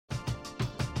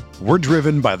We're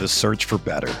driven by the search for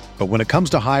better. But when it comes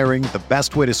to hiring, the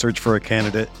best way to search for a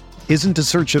candidate isn't to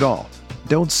search at all.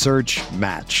 Don't search,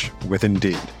 match with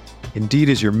Indeed. Indeed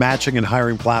is your matching and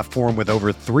hiring platform with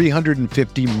over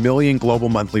 350 million global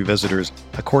monthly visitors,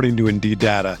 according to Indeed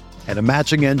data, and a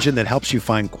matching engine that helps you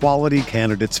find quality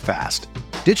candidates fast.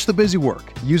 Ditch the busy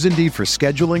work. Use Indeed for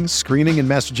scheduling, screening, and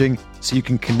messaging so you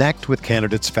can connect with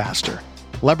candidates faster.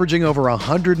 Leveraging over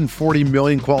 140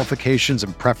 million qualifications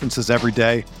and preferences every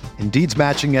day, Indeed's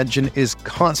matching engine is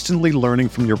constantly learning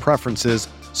from your preferences,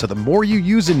 so the more you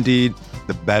use Indeed,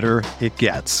 the better it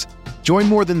gets. Join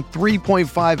more than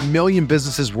 3.5 million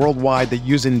businesses worldwide that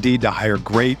use Indeed to hire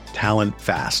great talent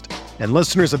fast. And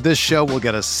listeners of this show will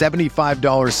get a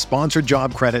 $75 sponsored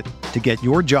job credit to get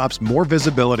your jobs more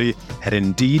visibility at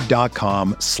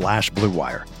Indeed.com/Blue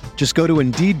Wire. Just go to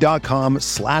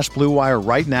Indeed.com/Blue Wire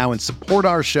right now and support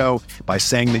our show by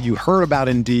saying that you heard about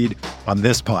Indeed on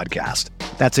this podcast.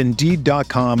 That's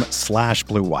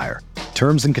Indeed.com/Blue Wire.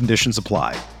 Terms and conditions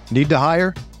apply. Need to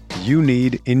hire? You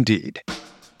need Indeed.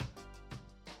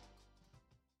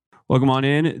 Welcome on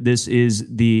in. This is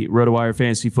the RotoWire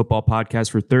Fantasy Football Podcast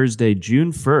for Thursday,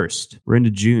 June 1st. We're into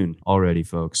June already,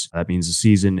 folks. That means the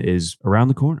season is around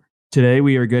the corner. Today,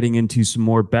 we are getting into some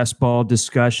more best ball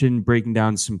discussion, breaking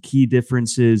down some key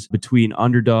differences between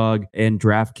Underdog and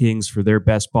DraftKings for their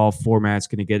best ball formats.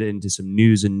 Going to get into some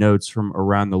news and notes from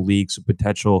around the league, some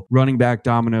potential running back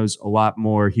dominoes, a lot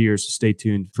more here. So stay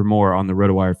tuned for more on the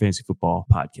RotoWire Fantasy Football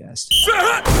Podcast.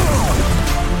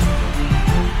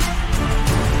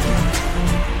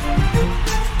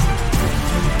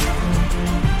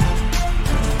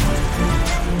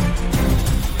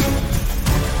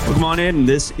 Welcome on in.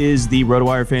 This is the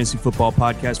RotoWire Fantasy Football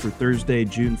Podcast for Thursday,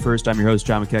 June 1st. I'm your host,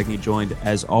 John McKechnie, joined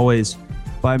as always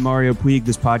by Mario Puig.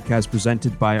 This podcast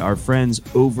presented by our friends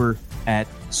over at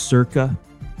Circa.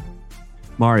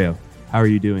 Mario, how are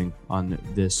you doing on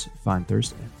this fine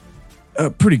Thursday?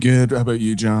 Pretty good. How about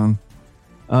you, John?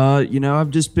 I've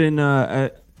just been,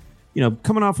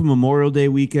 coming off a Memorial Day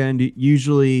weekend.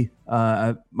 Usually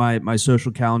my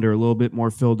social calendar a little bit more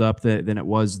filled up than it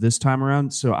was this time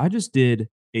around. So I just did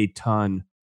a ton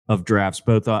of drafts,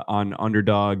 both on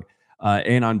Underdog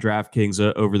and on DraftKings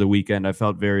over the weekend. I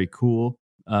felt very cool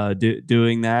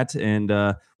doing that. And,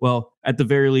 at the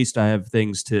very least, I have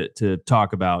things to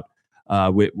talk about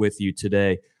with you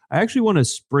today. I actually want to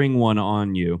spring one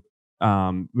on you.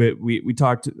 We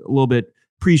talked a little bit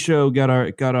pre-show, got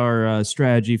our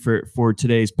strategy for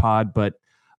today's pod, but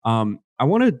I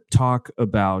want to talk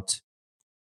about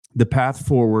the path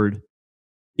forward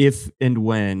if and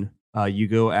when you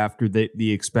go after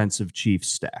the expensive Chiefs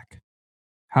stack.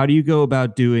 How do you go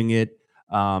about doing it?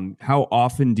 How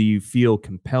often do you feel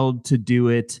compelled to do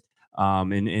it?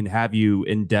 And have you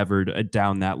endeavored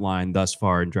down that line thus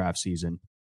far in draft season?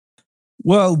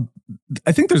 Well,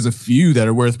 I think there's a few that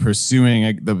are worth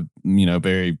pursuing. The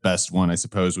very best one, I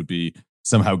suppose, would be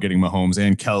somehow getting Mahomes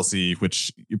and Kelsey,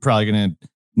 which you're probably going to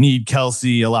need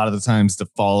Kelsey a lot of the times to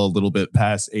fall a little bit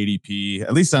past ADP,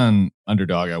 at least on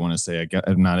Underdog. I want to say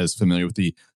I'm not as familiar with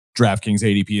the DraftKings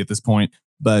ADP at this point,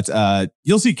 but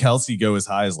you'll see Kelsey go as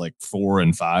high as like 4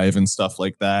 and 5 and stuff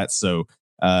like that. So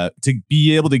to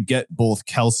be able to get both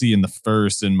Kelsey in the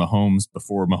first and Mahomes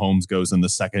before Mahomes goes in the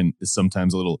second is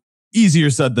sometimes a little easier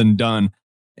said than done.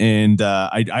 And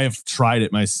I have tried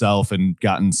it myself and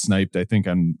gotten sniped, I think,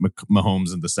 on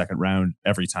Mahomes in the second round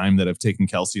every time that I've taken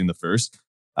Kelsey in the first.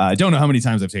 I don't know how many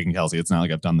times I've taken Kelsey. It's not like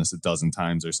I've done this a dozen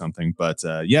times or something, but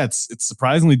it's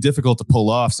surprisingly difficult to pull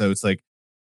off. So it's like,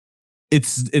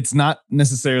 it's not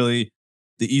necessarily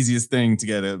the easiest thing to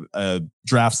get a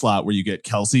draft slot where you get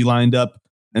Kelsey lined up.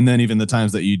 And then even the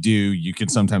times that you do, you can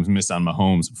sometimes miss on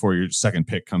Mahomes before your second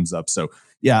pick comes up. So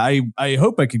yeah, I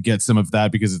hope I could get some of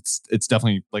that because it's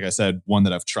definitely, like I said, one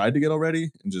that I've tried to get already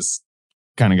and just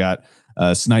kind of got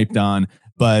sniped on.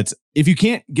 But if you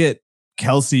can't get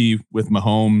Kelsey with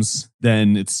Mahomes,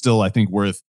 then it's still, I think,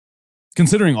 worth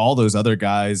considering all those other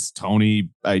guys. Tony,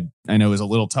 I know, is a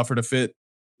little tougher to fit.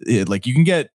 Like you can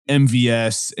get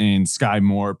MVS and Sky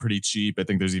Moore pretty cheap. I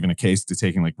think there's even a case to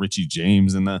taking like Richie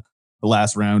James in the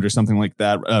last round or something like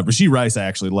that. Rashee Rice I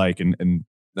actually like, and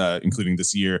including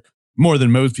this year more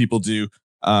than most people do.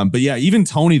 But yeah, even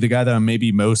Tony, the guy that I'm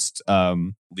maybe most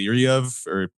leery of,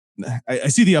 or I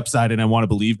see the upside and I want to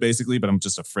believe basically, but I'm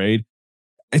just afraid.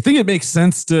 I think it makes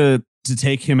sense to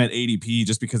take him at ADP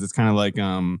just because it's kind of like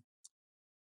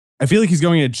I feel like he's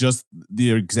going at just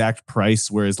the exact price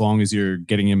where as long as you're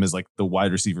getting him as like the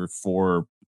wide receiver 4,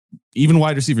 even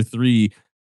wide receiver 3,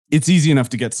 it's easy enough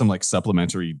to get some like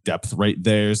supplementary depth right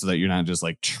there so that you're not just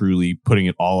like truly putting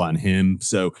it all on him.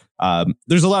 So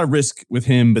there's a lot of risk with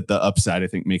him, but the upside I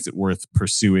think makes it worth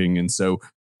pursuing. And so,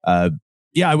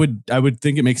 yeah, I would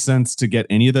think it makes sense to get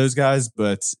any of those guys.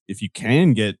 But if you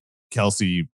can get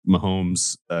Kelsey,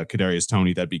 Mahomes, Kadarius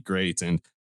Toney, that'd be great. And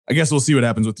I guess we'll see what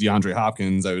happens with DeAndre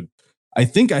Hopkins. I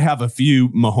think I have a few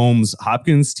Mahomes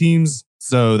Hopkins teams,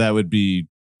 so that would be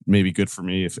maybe good for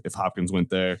me if Hopkins went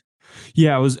there.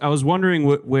 Yeah, I was wondering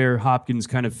where Hopkins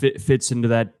kind of fits into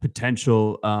that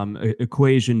potential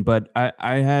equation, but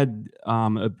I had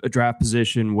a draft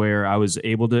position where I was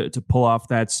able to pull off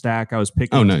that stack. I was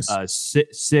picking nice.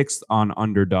 Sixth on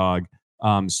underdog.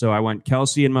 So I went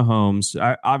Kelsey and Mahomes.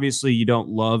 Obviously, you don't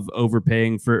love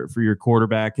overpaying for your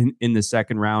quarterback in the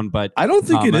second round, but I don't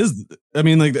think it is. I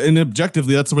mean, like, and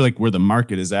objectively, that's where the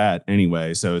market is at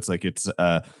anyway. So it's like it's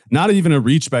not even a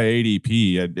reach by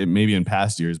ADP. It maybe in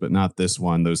past years, but not this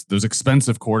one. Those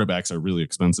expensive quarterbacks are really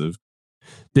expensive.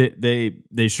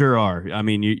 They sure are. I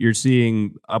mean, you're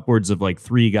seeing upwards of like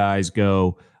 3 guys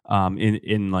go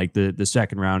in like the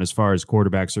second round as far as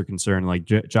quarterbacks are concerned. Like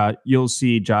you'll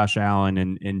see Josh Allen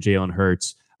and Jalen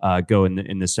Hurts go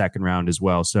in the second round as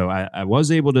well. So I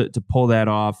was able to pull that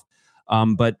off.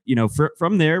 But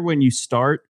from there, when you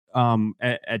start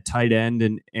at tight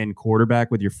end and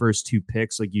quarterback with your first 2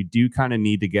 picks, like you do kind of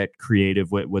need to get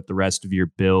creative with the rest of your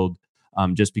build,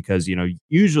 just because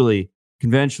usually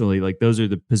conventionally, like those are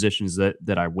the positions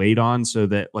that I wait on, so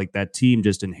that like that team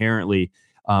just inherently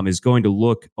is going to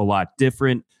look a lot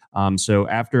different. So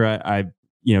after I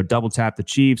double tapped the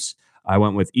Chiefs, I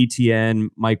went with ETN,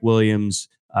 Mike Williams.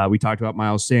 We talked about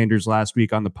Miles Sanders last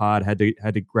week on the pod. Had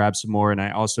to grab some more, and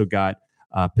I also got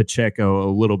Pacheco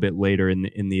a little bit later in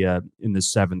the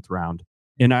 7th round,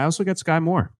 and I also got Sky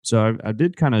Moore. So I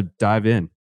did kind of dive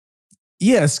in.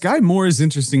 Yeah, Sky Moore is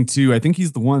interesting too. I think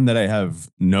he's the one that I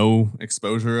have no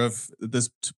exposure of at this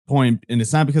point, and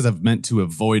it's not because I've meant to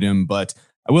avoid him, but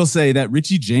I will say that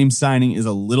Richie James signing is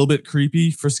a little bit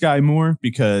creepy for Sky Moore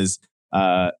because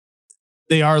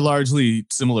they are largely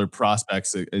similar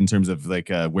prospects in terms of like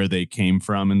where they came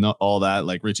from and all that.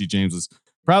 Like Richie James was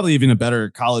probably even a better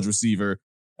college receiver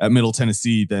at Middle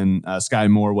Tennessee than Sky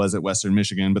Moore was at Western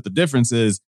Michigan. But the difference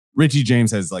is Richie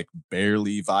James has like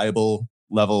barely viable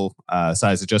level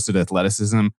size adjusted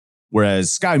athleticism,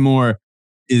 whereas Sky Moore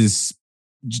is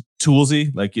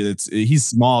toolsy. Like he's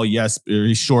small, yes, or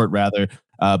he's short rather.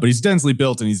 But he's densely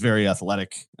built and he's very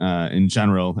athletic in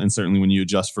general, and certainly when you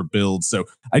adjust for builds. So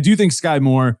I do think Sky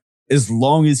Moore, as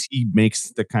long as he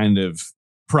makes the kind of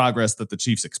progress that the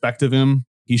Chiefs expect of him,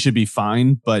 he should be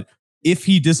fine. But if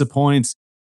he disappoints,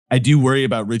 I do worry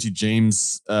about Richie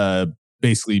James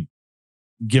basically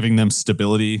giving them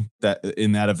stability that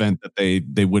in that event that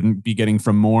they wouldn't be getting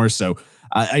from Moore. So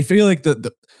I feel like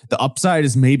the upside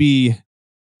is maybe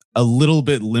a little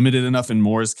bit limited enough in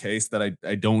Moore's case that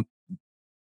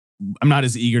I'm not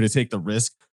as eager to take the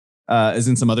risk as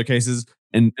in some other cases.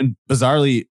 And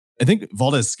bizarrely, I think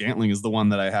Valdez-Scantling is the one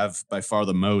that I have by far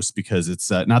the most, because it's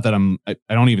not that I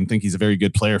don't even think he's a very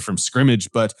good player from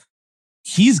scrimmage, but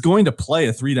he's going to play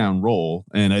a 3-down role.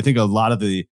 And I think a lot of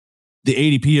the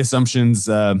ADP assumptions,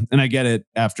 and I get it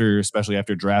especially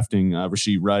after drafting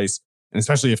Rashee Rice, and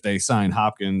especially if they sign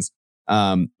Hopkins.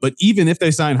 But even if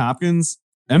they sign Hopkins,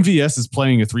 MVS is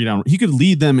playing a 3-down. He could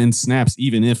lead them in snaps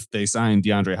even if they sign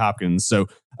DeAndre Hopkins. So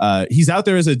he's out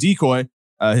there as a decoy.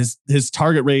 His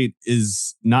target rate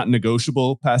is not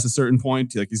negotiable past a certain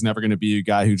point. Like he's never going to be a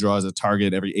guy who draws a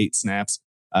target every 8 snaps.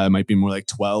 It might be more like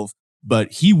 12,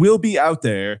 but he will be out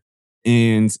there,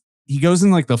 and he goes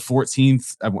in like the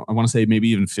 14th. I want to say maybe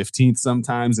even 15th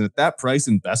sometimes. And at that price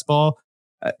in best ball,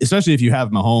 especially if you have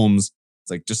Mahomes, it's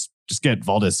like just get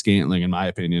Valdez-Scantling, in my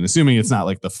opinion, assuming it's not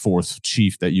like the 4th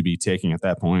Chief that you'd be taking at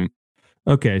that point.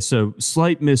 Okay, so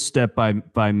slight misstep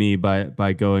by me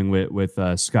by going with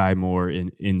Sky Moore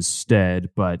instead,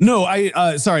 but no,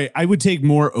 sorry, I would take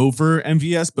Moore over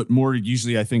MVS, but Moore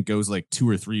usually I think goes like 2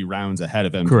 or 3 rounds ahead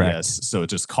of MVS, correct. So it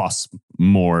just costs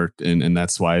more, and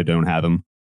that's why I don't have him.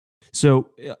 So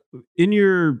in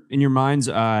your mind's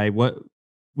eye,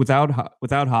 without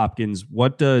Hopkins,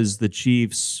 what does the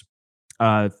Chiefs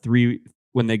 3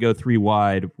 when they go 3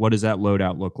 wide? What does that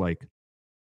loadout look like?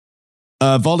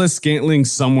 Valdez-Scantling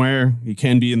somewhere. He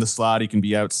can be in the slot. He can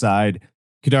be outside.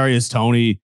 Kadarius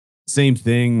Toney, same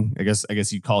thing. I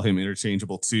guess you'd call him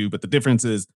interchangeable too. But the difference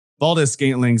is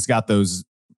Valdez-Scantling's got those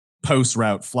post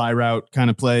route, fly route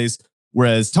kind of plays,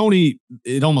 whereas Toney,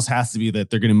 it almost has to be that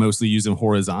they're going to mostly use him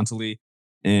horizontally.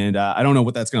 And I don't know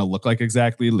what that's going to look like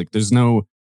exactly. Like there's no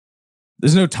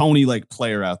there's no Tony like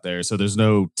player out there. So there's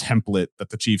no template that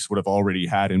the Chiefs would have already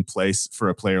had in place for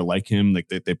a player like him. Like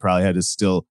they probably had to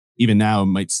still, even now,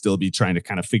 might still be trying to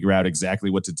kind of figure out exactly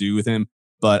what to do with him.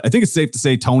 But I think it's safe to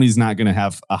say Tony's not going to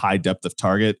have a high depth of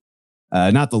target.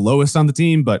 Not the lowest on the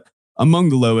team, but among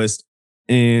the lowest.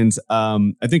 And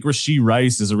I think Rashee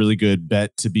Rice is a really good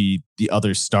bet to be the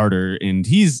other starter. And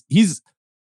he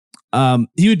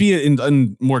would be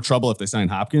in more trouble if they sign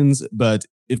Hopkins. But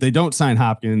if they don't sign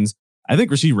Hopkins, I think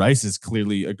Rashee Rice is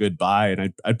clearly a good buy.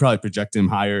 And I'd probably project him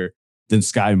higher than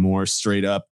Sky Moore straight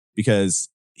up, because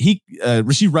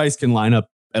Rashee Rice can line up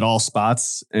at all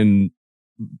spots and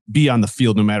be on the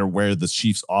field no matter where the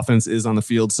Chiefs offense is on the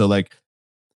field. So like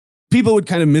people would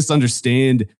kind of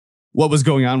misunderstand what was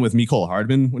going on with Mecole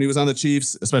Hardman when he was on the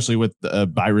Chiefs, especially with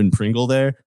Byron Pringle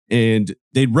there. And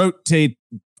they'd rotate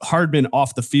Hardman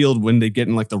off the field when they get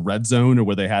in like the red zone, or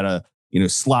where they had a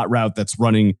slot route that's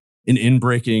running an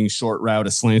in-breaking short route,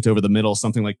 a slant over the middle,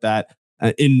 something like that.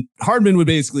 And Hardman would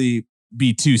basically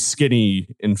be too skinny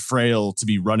and frail to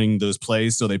be running those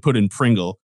plays. So they put in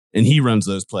Pringle and he runs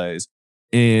those plays.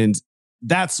 And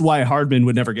that's why Hardman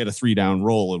would never get a 3-down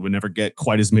roll and would never get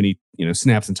quite as many,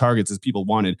 snaps and targets as people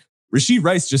wanted. Rashee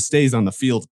Rice just stays on the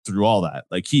field through all that.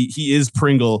 Like he is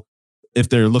Pringle if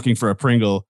they're looking for a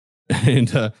Pringle.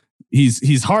 And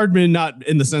he's Hardman, not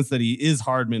in the sense that he is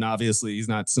Hardman. Obviously, he's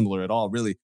not similar at all,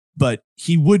 really. But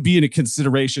he would be in a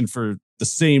consideration for the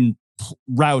same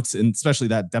routes, and especially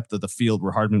that depth of the field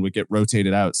where Hardman would get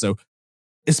rotated out. So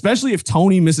especially if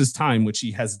Tony misses time, which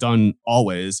he has done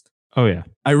always. Oh, yeah.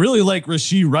 I really like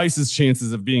Rashee Rice's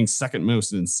chances of being second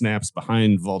most in snaps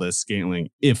behind Valdes-Scantling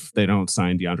if they don't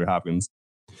sign DeAndre Hopkins.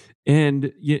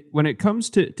 And when it comes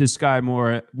to Sky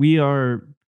Moore, we're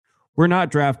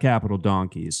not draft capital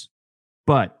donkeys,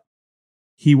 but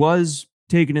he was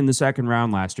taken in the second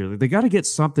round last year. Like, they got to get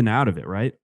something out of it,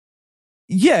 right?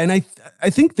 Yeah, and I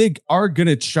think they are going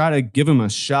to try to give him a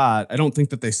shot. I don't think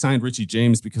that they signed Richie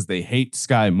James because they hate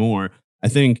Sky Moore. I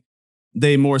think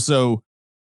they more so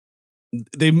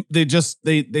they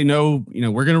know,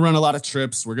 we're going to run a lot of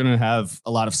trips. We're going to have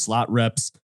a lot of slot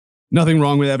reps. Nothing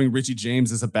wrong with having Richie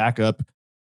James as a backup.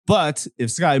 But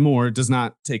if Sky Moore does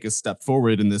not take a step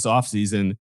forward in this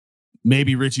offseason,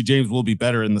 maybe Richie James will be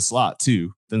better in the slot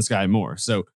too than Sky Moore.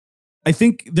 So I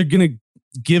think they're going to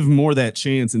give Moore that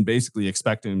chance and basically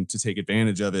expect him to take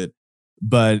advantage of it.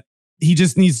 But he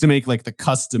just needs to make like the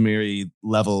customary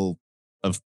level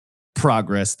of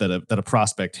progress that a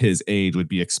prospect his age would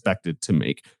be expected to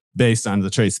make based on the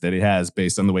traits that he has,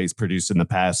 based on the way he's produced in the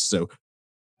past. So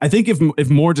I think if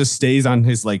Moore just stays on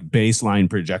his like baseline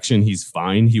projection, he's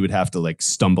fine. He would have to like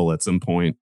stumble at some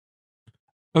point.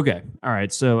 Okay. All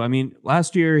right. So, I mean,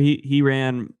 last year he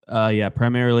ran,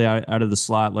 primarily out of the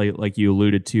slot, like you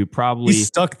alluded to. Probably he's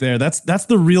stuck there. That's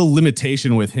the real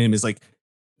limitation with him is like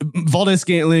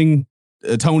Valdes-Scantling,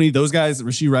 Tony, those guys,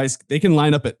 Rashee Rice, they can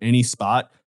line up at any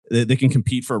spot. They can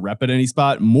compete for a rep at any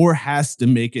spot. Moore has to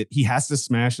make it. He has to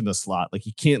smash in the slot. Like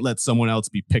he can't let someone else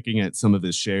be picking at some of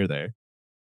his share there.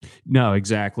 No,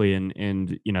 exactly. And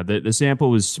the sample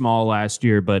was small last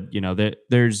year, but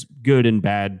there's good and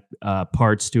bad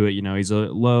parts to it. He's a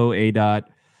low ADOT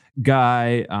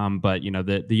guy, but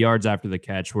the yards after the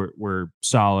catch were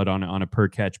solid on a per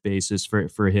catch basis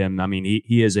for him. I mean,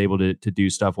 he is able to do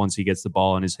stuff once he gets the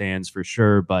ball in his hands for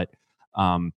sure. But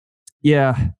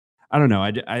I don't know.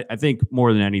 I think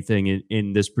more than anything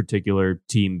in this particular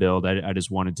team build, I just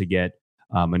wanted to get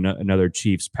another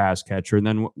Chiefs pass catcher. And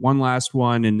then one last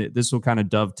one, and this will kind of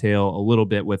dovetail a little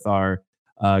bit with our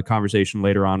conversation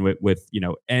later on with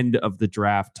end of the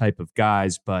draft type of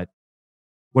guys. But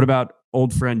what about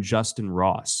old friend Justin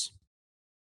Ross?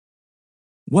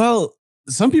 Well,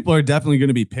 some people are definitely going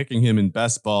to be picking him in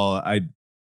best ball.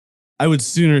 I would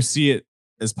sooner see it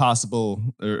as possible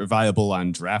or viable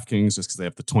on DraftKings just because they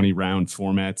have the 20-round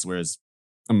formats, whereas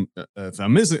unless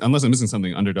I'm missing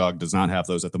something, Underdog does not have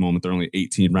those at the moment. They're only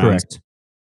 18 rounds. Correct.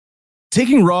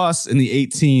 Taking Ross in the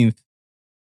 18th,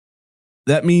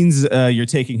 that means you're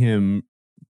taking him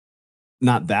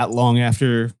not that long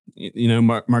after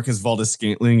Marquez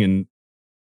Valdes-Scantling. And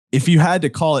if you had to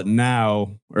call it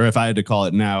now, or if I had to call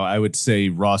it now, I would say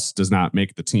Ross does not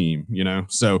make the team.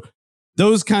 So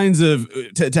those kinds of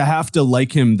to have to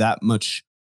like him that much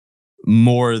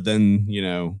more than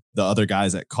the other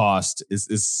guys at cost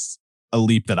is a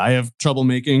leap that I have trouble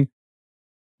making.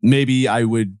 Maybe I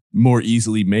would more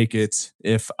easily make it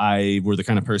if I were the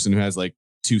kind of person who has like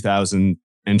 2,000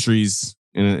 entries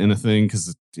in a thing.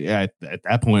 Because at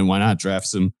that point, why not draft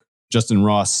some Justin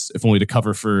Ross, if only to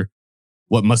cover for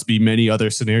what must be many other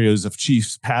scenarios of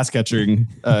Chiefs pass catching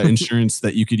insurance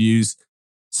that you could use.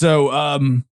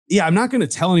 So Yeah, I'm not going to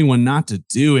tell anyone not to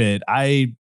do it.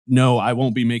 I know I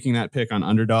won't be making that pick on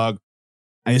underdog.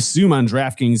 I assume on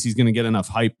DraftKings he's going to get enough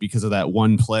hype because of that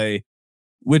one play,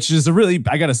 which is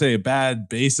I got to say, a bad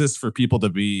basis for people to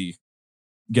be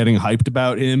getting hyped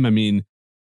about him. I mean,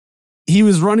 he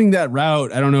was running that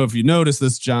route. I don't know if you noticed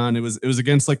this, John. It was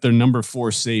against like their number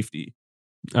 4 safety.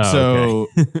 So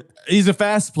Okay. he's a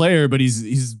fast player, but he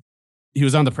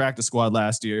was on the practice squad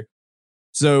last year.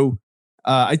 So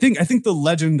I think the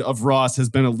legend of Ross has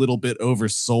been a little bit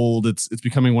oversold. It's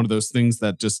becoming one of those things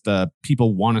that just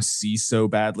people want to see so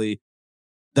badly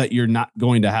that you're not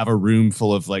going to have a room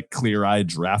full of like clear-eyed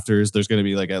drafters. There's going to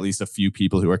be like at least a few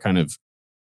people who are kind of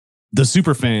the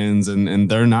super fans, and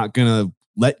they're not going to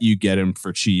let you get him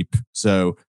for cheap.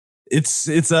 So it's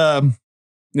if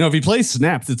he plays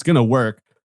snaps, it's going to work.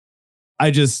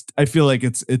 I feel like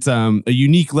it's a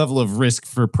unique level of risk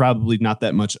for probably not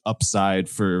that much upside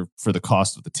for the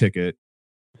cost of the ticket.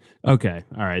 Okay.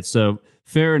 All right. So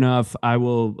fair enough. I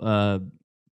will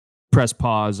press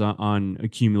pause on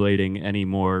accumulating any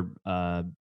more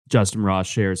Justin Ross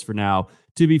shares for now.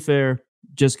 To be fair,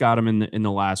 just got him in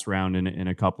the last round in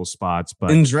a couple spots.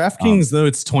 But in DraftKings, though,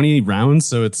 it's 20 rounds.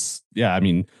 So it's, I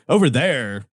mean, over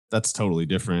there, that's totally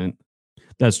different.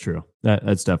 That's true.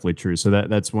 That's definitely true. So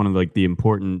that's one of like the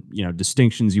important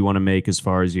distinctions you want to make as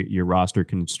far as your roster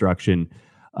construction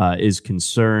is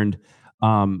concerned.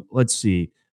 Let's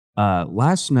see.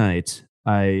 Last night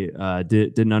I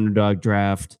did an underdog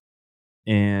draft,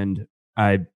 and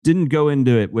I didn't go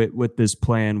into it with this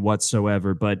plan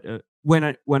whatsoever. But when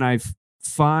I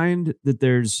find that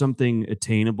there's something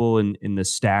attainable in the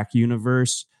stack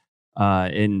universe,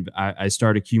 and I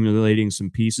start accumulating some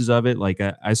pieces of it, like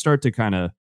I start to kind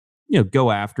of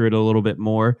go after it a little bit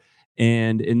more.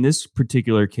 And in this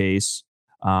particular case,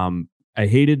 I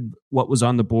hated what was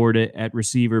on the board at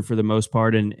receiver for the most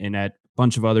part, and at a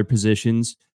bunch of other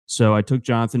positions. So I took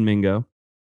Jonathan Mingo,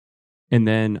 and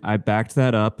then I backed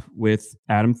that up with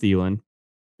Adam Thielen,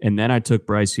 and then I took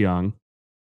Bryce Young,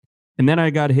 and then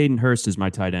I got Hayden Hurst as my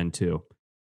tight end too.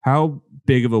 How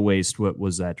big of a waste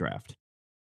was that draft?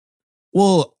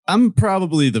 Well, I'm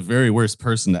probably the very worst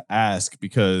person to ask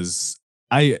because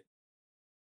I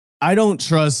don't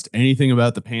trust anything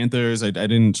about the Panthers. I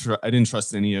didn't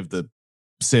trust any of the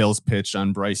sales pitch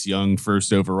on Bryce Young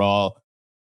first overall.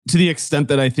 To the extent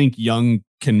that I think Young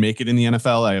can make it in the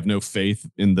NFL, I have no faith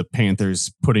in the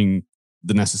Panthers putting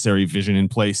the necessary vision in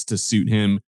place to suit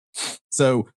him.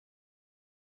 So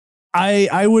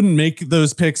I wouldn't make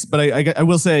those picks, but I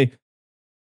will say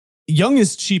Young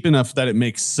is cheap enough that it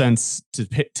makes sense to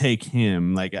take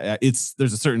him. Like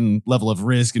there's a certain level of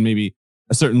risk and maybe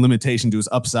a certain limitation to his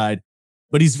upside,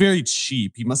 but he's very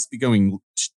cheap. He must be going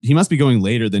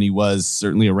later than he was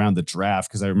certainly around the draft.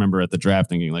 Cause I remember at the draft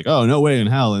thinking like, oh, no way in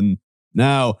hell. And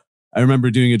now I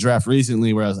remember doing a draft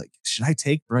recently where I was like, should I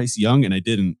take Bryce Young? And I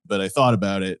didn't, but I thought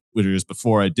about it, which was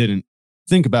before I didn't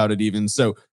think about it even.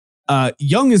 So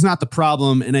Young is not the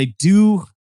problem. And I do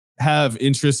have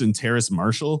interest in Terrace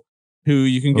Marshall, who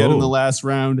you can get in the last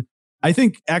round. I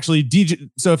think actually DJ.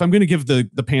 So if I'm going to give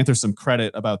the Panthers some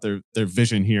credit about their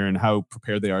vision here and how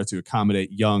prepared they are to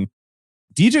accommodate Young,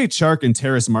 DJ Chark and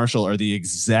Terrace Marshall are the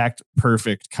exact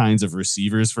perfect kinds of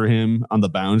receivers for him on the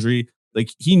boundary. Like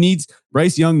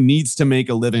Bryce Young needs to make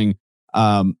a living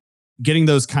getting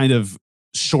those kind of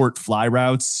short fly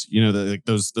routes,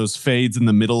 those fades in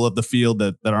the middle of the field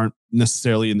that aren't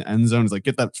necessarily in the end zone. It's like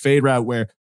get that fade route where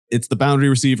it's the boundary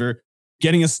receiver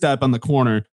getting a step on the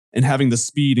corner and having the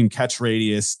speed and catch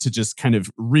radius to just kind of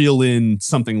reel in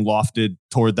something lofted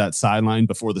toward that sideline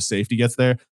before the safety gets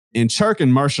there. And Chark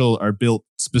and Marshall are built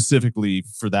specifically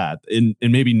for that and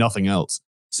maybe nothing else.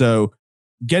 So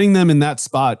getting them in that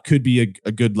spot could be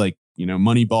a good,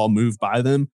 money ball move by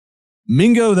them.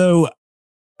 Mingo, though,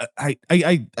 man,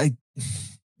 I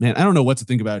don't know what to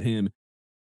think about him.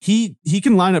 He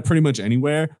can line up pretty much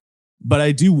anywhere, but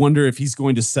I do wonder if he's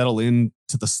going to settle in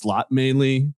to the slot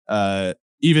mainly.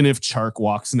 Even if Chark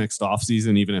walks next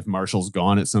offseason, even if Marshall's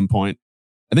gone at some point,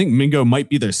 I think Mingo might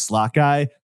be their slot guy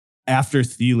after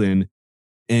Thielen.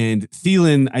 And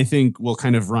Thielen, I think, will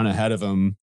kind of run ahead of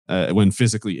him when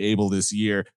physically able this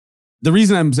year. The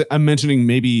reason I'm mentioning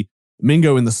maybe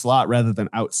Mingo in the slot rather than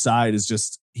outside is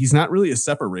just he's not really a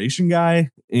separation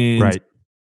guy. And right.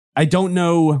 I don't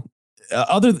know,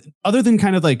 other than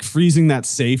kind of like freezing that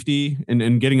safety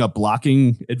and getting a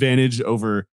blocking advantage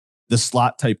over the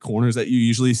slot type corners that you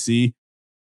usually see.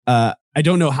 I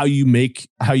don't know how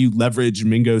you leverage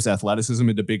Mingo's athleticism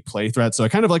into big play threats. So I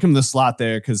kind of like him in the slot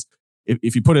there because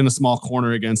if you put in a small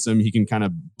corner against him, he can kind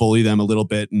of bully them a little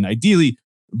bit and ideally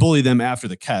bully them after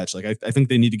the catch. Like I think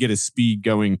they need to get his speed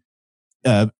going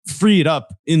free it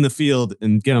up in the field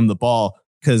and get him the ball.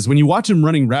 Because when you watch him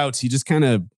running routes, he just kind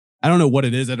of, I don't know what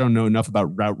it is. I don't know enough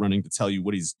about route running to tell you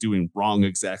what he's doing wrong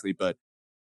exactly, but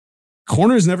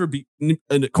corners are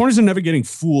never getting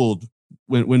fooled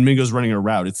when Mingo's running a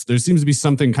route. There seems to be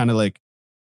something kind of like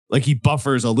he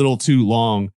buffers a little too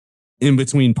long in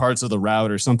between parts of the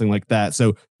route or something like that.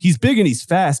 So he's big and he's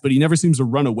fast, but he never seems to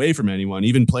run away from anyone,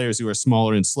 even players who are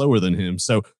smaller and slower than him.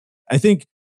 So I think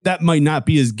that might not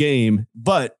be his game,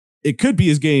 but it could be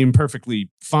his game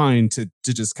perfectly fine to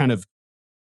just kind of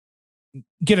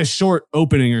get a short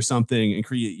opening or something and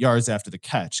create yards after the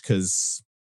catch. Cause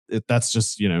that's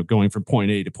just, going from point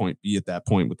A to point B at that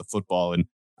point with the football. And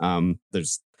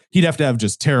he'd have to have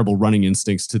just terrible running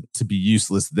instincts to be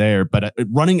useless there. But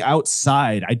running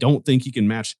outside, I don't think he can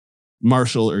match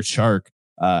Marshall or Chark,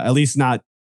 at least not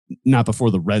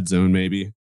before the red zone,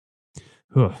 maybe.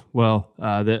 Well,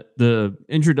 the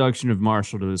introduction of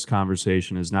Marshall to this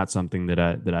conversation is not something that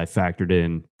I factored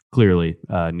in clearly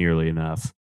nearly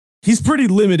enough. He's pretty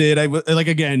limited.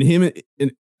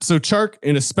 So Chark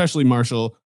and especially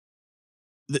Marshall,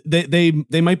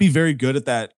 they might be very good at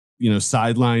that,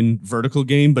 sideline vertical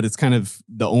game, but it's kind of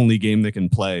the only game they can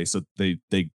play. So they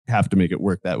have to make it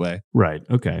work that way. Right.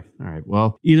 Okay. All right.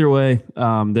 Well, either way,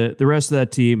 the rest of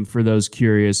that team, for those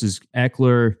curious, is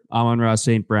Eckler, Amon-Ra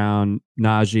St. Brown,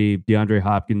 Najee, DeAndre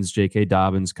Hopkins, J.K.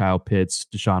 Dobbins, Kyle Pitts,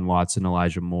 Deshaun Watson,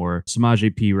 Elijah Moore,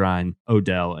 Samaje Perine,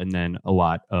 Odell, and then a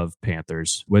lot of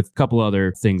Panthers with a couple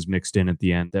other things mixed in at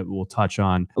the end that we'll touch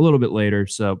on a little bit later.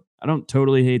 So I don't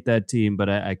totally hate that team, but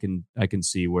I can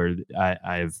see where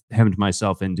I've hemmed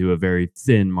myself into a very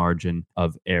thin margin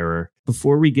of error.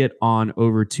 Before we get on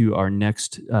over to our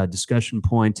next discussion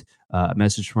point, a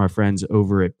message from our friends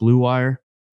over at Blue Wire.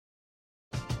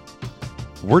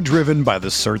 We're driven by the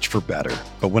search for better.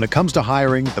 But when it comes to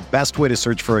hiring, the best way to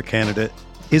search for a candidate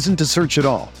isn't to search at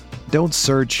all. Don't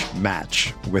search,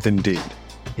 match with Indeed.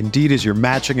 Indeed is your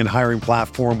matching and hiring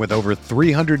platform with over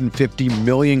 350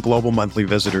 million global monthly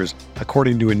visitors,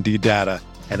 according to Indeed data,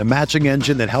 and a matching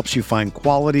engine that helps you find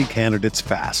quality candidates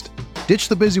fast. Ditch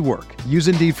the busy work. Use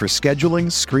Indeed for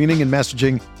scheduling, screening, and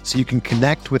messaging so you can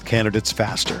connect with candidates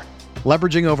faster.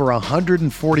 Leveraging over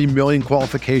 140 million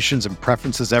qualifications and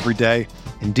preferences every day,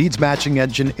 Indeed's matching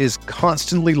engine is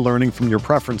constantly learning from your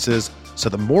preferences, so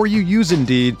the more you use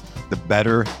Indeed, the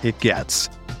better it gets.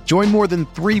 Join more than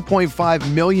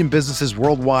 3.5 million businesses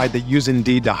worldwide that use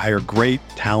Indeed to hire great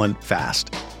talent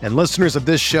fast. And listeners of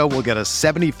this show will get a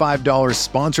 $75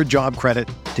 sponsored job credit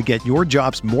to get your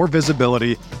jobs more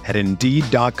visibility at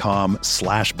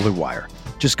Indeed.com/Blue Wire.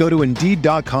 Just go to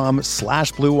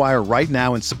Indeed.com/Blue Wire right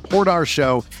now and support our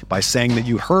show by saying that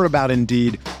you heard about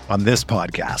Indeed on this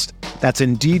podcast. That's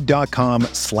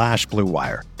Indeed.com/Blue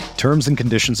Wire. Terms and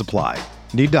conditions apply.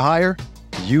 Need to hire?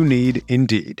 You need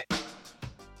Indeed.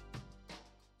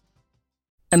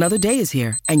 Another day is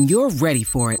here, and you're ready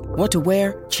for it. What to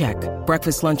wear? Check.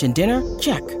 Breakfast, lunch, and dinner?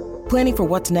 Check. Planning for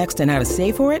what's next and how to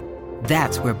save for it?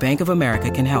 That's where Bank of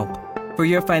America can help. For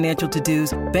your financial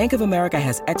to-dos, Bank of America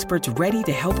has experts ready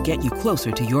to help get you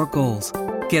closer to your goals.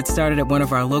 Get started at one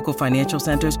of our local financial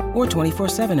centers or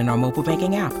 24/7 in our mobile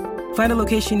banking app. Find a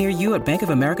location near you at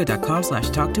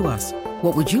bankofamerica.com/talktous.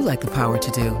 What would you like the power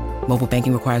to do? Mobile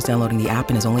banking requires downloading the app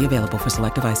and is only available for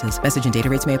select devices. Message and data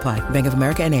rates may apply. Bank of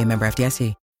America NA, member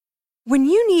FDIC. When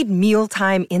you need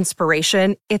mealtime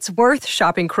inspiration, it's worth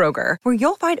shopping Kroger, where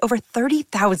you'll find over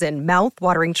 30,000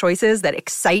 mouth-watering choices that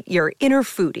excite your inner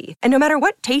foodie. And no matter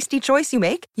what tasty choice you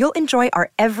make, you'll enjoy our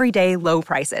everyday low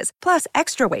prices, plus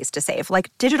extra ways to save,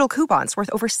 like digital coupons worth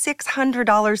over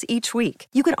 $600 each week.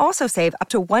 You can also save up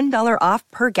to $1 off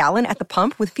per gallon at the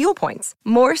pump with fuel points.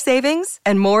 More savings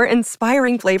and more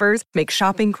inspiring flavors make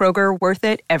shopping Kroger worth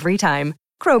it every time.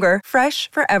 Kroger, fresh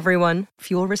for everyone.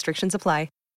 Fuel restrictions apply.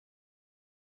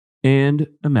 And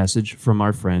a message from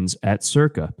our friends at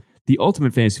Circa. The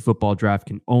Ultimate Fantasy Football Draft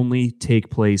can only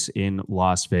take place in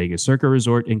Las Vegas. Circa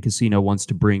Resort and Casino wants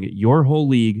to bring your whole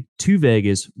league to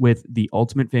Vegas with the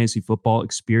Ultimate Fantasy Football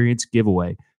Experience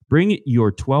giveaway. Bring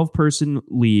your 12-person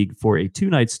league for a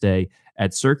 2-night stay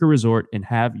at Circa Resort and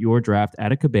have your draft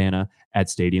at a cabana at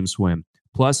Stadium Swim.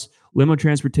 Plus, limo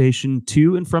transportation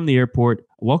to and from the airport,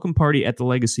 a welcome party at the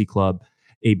Legacy Club,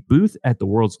 a booth at the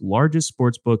world's largest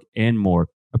sportsbook, and more.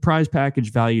 A prize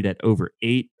package valued at over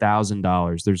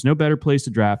 $8,000. There's no better place to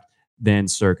draft than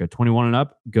Circa. 21 and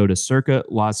up, go to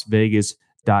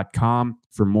circalasvegas.com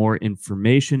for more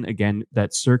information. Again,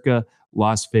 that's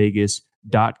circalasvegas.com.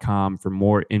 fantasyfootballdraft.com for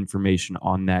more information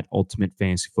on that ultimate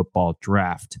fantasy football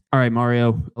draft. All right,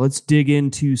 Mario, let's dig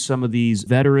into some of these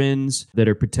veterans that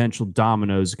are potential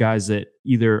dominoes, guys that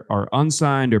either are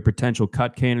unsigned or potential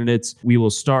cut candidates. We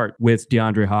will start with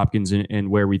DeAndre Hopkins and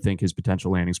where we think his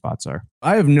potential landing spots are.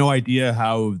 I have no idea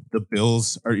how the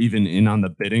Bills are even in on the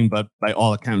bidding, but by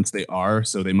all accounts they are.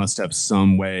 So they must have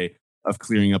some way of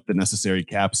clearing up the necessary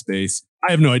cap space.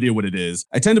 I have no idea what it is.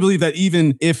 I tend to believe that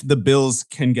even if the Bills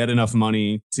can get enough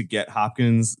money to get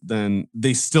Hopkins, then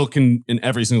they still can, in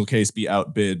every single case, be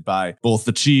outbid by both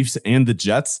the Chiefs and the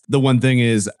Jets. The one thing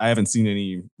is, I haven't seen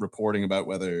any reporting about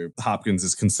whether Hopkins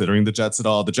is considering the Jets at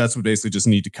all. The Jets would basically just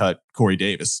need to cut Corey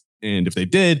Davis. And if they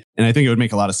did, and I think it would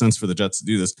make a lot of sense for the Jets to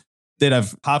do this, they'd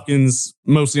have Hopkins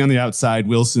mostly on the outside,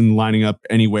 Wilson lining up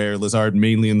anywhere, Lazard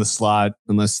mainly in the slot,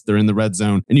 unless they're in the red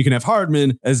zone. And you can have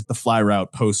Hardman as the fly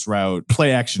route, post route,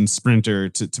 play action sprinter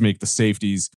to make the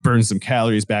safeties burn some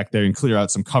calories back there and clear out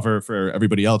some cover for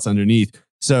everybody else underneath.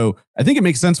 So I think it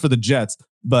makes sense for the Jets,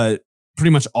 but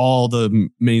pretty much all the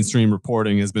mainstream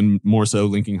reporting has been more so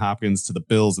linking Hopkins to the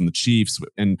Bills and the Chiefs.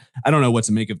 And I don't know what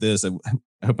to make of this. I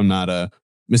hope I'm not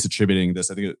misattributing this.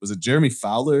 I think it was Jeremy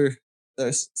Fowler.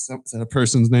 Is that a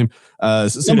person's name?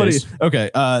 Somebody.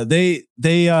 Okay. They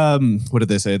what did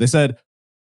they say? They said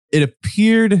it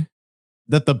appeared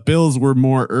that the Bills were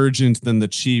more urgent than the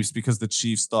Chiefs because the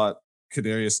Chiefs thought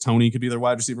Kadarius Toney could be their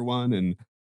wide receiver one, and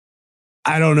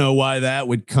I don't know why that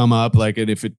would come up. Like, and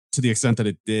if it to the extent that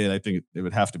it did, I think it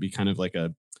would have to be kind of like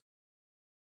a,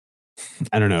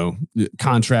 I don't know,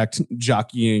 contract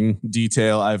jockeying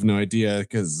detail. I have no idea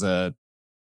because.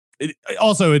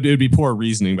 It'd be poor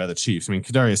reasoning by the Chiefs. I mean,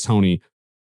 Kadarius Toney,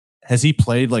 has he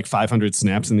played like 500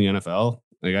 snaps in the NFL?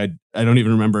 Like I don't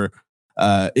even remember.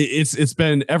 It's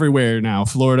been everywhere now.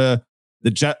 Florida,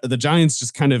 the Giants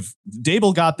just kind of,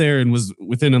 Dable got there and was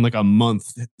within like a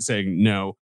month saying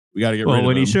no, we got to get rid of him.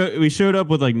 When we showed up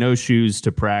with like no shoes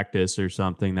to practice or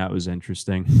something, that was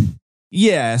interesting.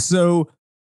 Yeah, so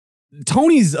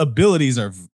Toney's abilities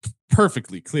are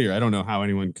perfectly clear. I don't know how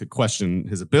anyone could question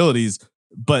his abilities.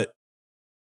 But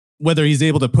whether he's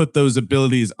able to put those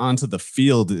abilities onto the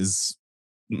field is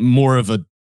more of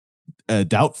a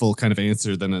doubtful kind of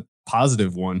answer than a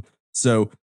positive one.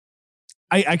 So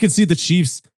I could see the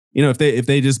Chiefs, if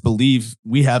they just believe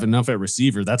we have enough at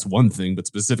receiver, that's one thing. But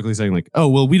specifically saying like, oh,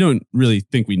 well, we don't really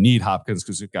think we need Hopkins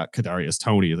because we've got Kadarius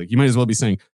Toney. Like, you might as well be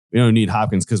saying we don't need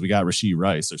Hopkins because we got Rashee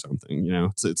Rice or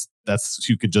something. That's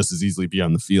who could just as easily be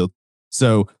on the field.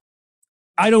 So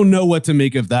I don't know what to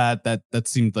make of that. That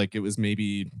seemed like it was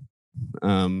maybe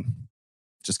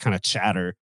just kind of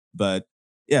chatter. But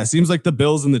yeah, it seems like the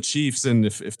Bills and the Chiefs, and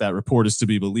if that report is to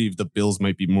be believed, the Bills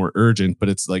might be more urgent. But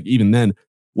it's like, even then,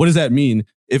 what does that mean?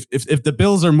 If the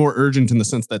Bills are more urgent in the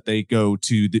sense that they go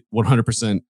to the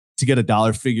 100% to get a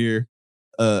dollar figure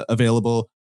available,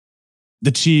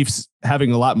 the Chiefs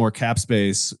having a lot more cap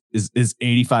space is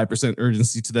 85%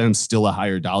 urgency to them, still a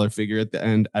higher dollar figure at the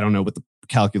end. I don't know what the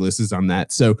calculus is on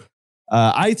that. So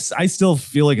I still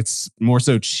feel like it's more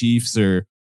so Chiefs, or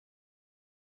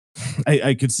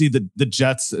I could see the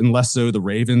Jets and less so the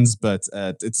Ravens, but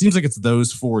it seems like it's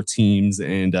those four teams.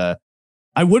 And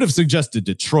I would have suggested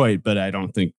Detroit, but I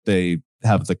don't think they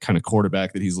have the kind of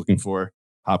quarterback that he's looking for.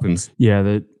 Hopkins.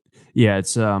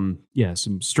 It's some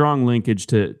strong linkage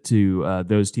to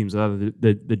those teams.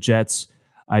 The Jets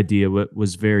idea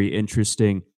was very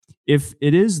interesting. If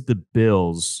it is the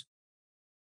Bills,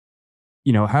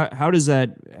 how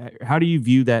do you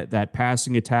view that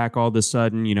passing attack all of a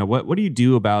sudden? What do you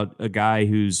do about a guy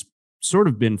who's sort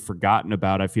of been forgotten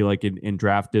about, I feel like, in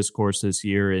draft discourse this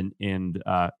year,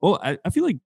 I feel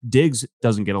like Diggs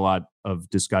doesn't get a lot of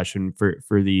discussion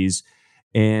for these,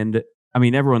 and I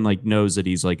mean, everyone knows that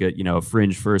he's like a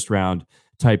fringe first round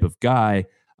type of guy.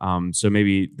 So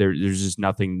maybe there's just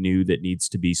nothing new that needs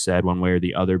to be said one way or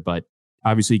the other. But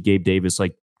obviously, Gabe Davis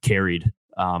carried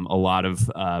a lot of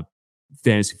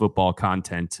fantasy football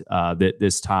content that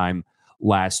this time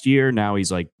last year. Now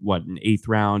he's an 8th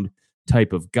round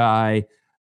type of guy.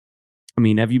 I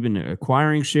mean, have you been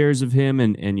acquiring shares of him?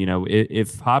 And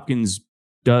if Hopkins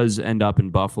does end up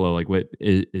in Buffalo, what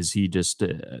is he just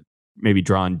maybe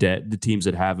drawn dead? The teams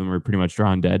that have him are pretty much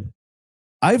drawn dead.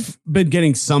 I've been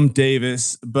getting some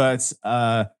Davis, but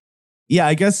I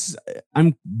guess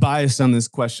I'm biased on this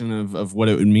question of what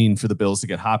it would mean for the Bills to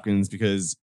get Hopkins,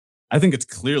 because I think it's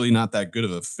clearly not that good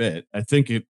of a fit. I think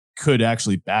it could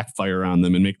actually backfire on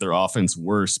them and make their offense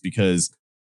worse, because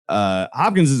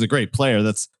Hopkins is a great player.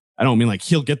 I don't mean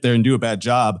he'll get there and do a bad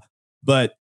job,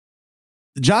 but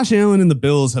Josh Allen and the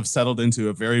Bills have settled into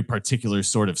a very particular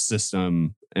sort of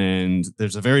system, and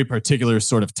there's a very particular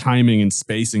sort of timing and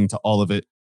spacing to all of it.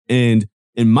 And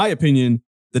in my opinion,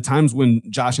 the times when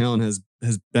Josh Allen has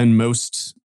been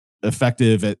most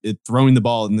effective at throwing the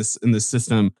ball in this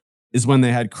system is when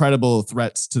they had credible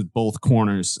threats to both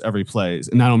corners every plays.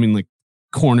 And I don't mean like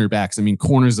cornerbacks, I mean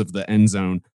corners of the end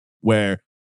zone, where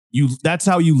that's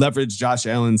how you leverage Josh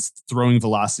Allen's throwing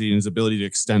velocity and his ability to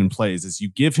extend plays, is you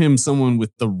give him someone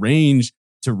with the range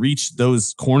to reach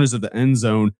those corners of the end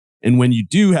zone. And when you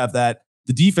do have that,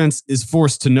 the defense is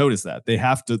forced to notice that.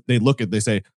 They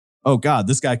say, oh God,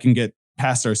 this guy can get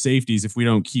past our safeties if we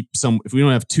don't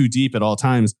have two deep at all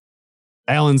times.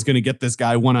 Allen's going to get this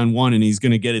guy one-on-one and he's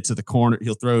going to get it to the corner.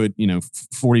 He'll throw it,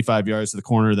 45 yards to the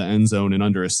corner of the end zone in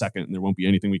under a second, and there won't be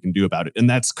anything we can do about it. And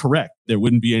that's correct. There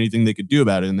wouldn't be anything they could do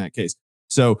about it in that case.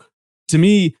 So to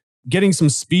me, getting some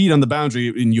speed on the boundary,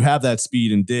 and you have that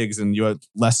speed in Diggs and you have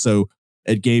less so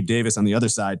at Gabe Davis on the other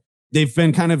side, they've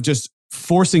been kind of just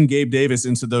forcing Gabe Davis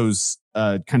into those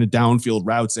kind of downfield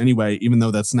routes anyway, even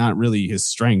though that's not really his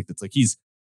strength. It's like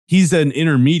he's an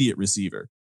intermediate receiver.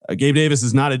 Gabe Davis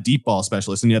is not a deep ball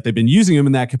specialist, and yet they've been using him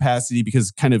in that capacity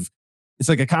because it's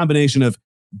like a combination of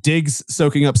Diggs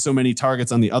soaking up so many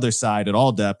targets on the other side at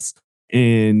all depths,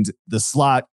 and the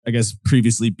slot, I guess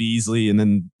previously Beasley, and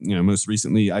then most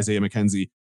recently Isaiah McKenzie,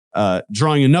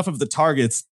 drawing enough of the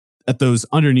targets at those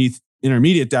underneath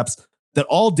intermediate depths that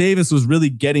all Davis was really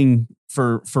getting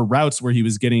for routes where he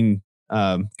was getting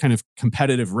kind of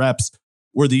competitive reps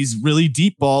were these really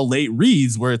deep ball late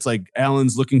reads where it's like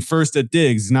Allen's looking first at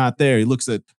Diggs, not there. He looks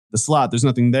at the slot, there's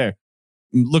nothing there.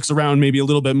 Looks around maybe a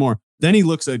little bit more. Then he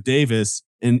looks at Davis,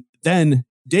 and then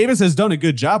Davis has done a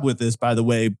good job with this, by the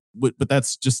way, but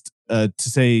that's just to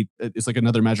say it's like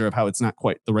another measure of how it's not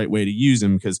quite the right way to use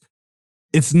him because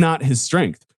it's not his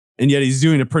strength. And yet he's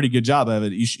doing a pretty good job of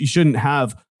it. You shouldn't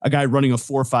have a guy running a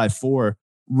 4.54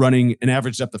 running an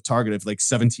average depth of target of like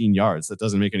 17 yards. That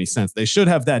doesn't make any sense. They should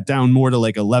have that down more to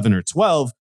like 11 or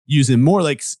 12, using more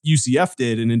like UCF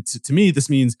did. And to me, this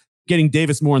means getting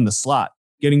Davis more in the slot,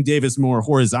 getting Davis more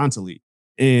horizontally.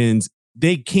 And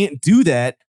they can't do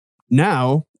that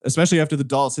now, especially after the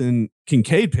Dalton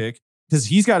Kincaid pick, because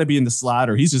he's got to be in the slot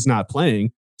or he's just not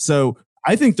playing. So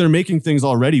I think they're making things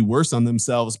already worse on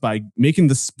themselves by making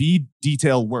the speed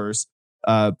detail worse,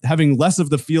 having less of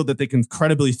the field that they can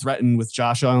credibly threaten with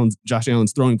Josh Allen's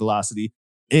throwing velocity.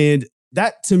 And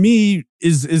that to me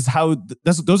is how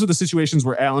those are the situations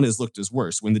where Allen has looked his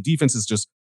worst, when the defense is just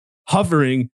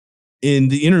hovering in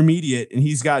the intermediate and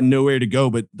he's got nowhere to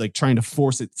go but like trying to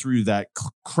force it through that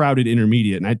crowded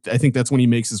intermediate. And I think that's when he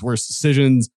makes his worst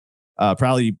decisions.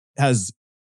 Probably has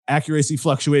accuracy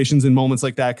fluctuations in moments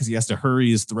like that because he has to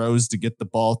hurry his throws to get the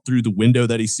ball through the window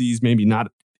that he sees, maybe not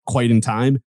quite in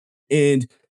time. And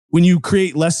when you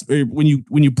create less, when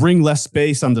you bring less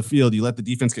space on the field, you let the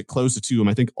defense get closer to him.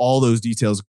 I think all those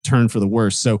details turn for the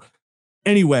worse. So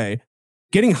anyway,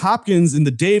 getting Hopkins in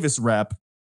the Davis rep,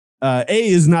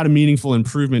 is not a meaningful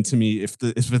improvement to me if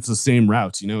it's the same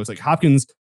routes. It's like Hopkins,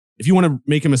 if you want to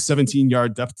make him a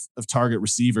 17-yard depth of target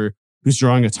receiver who's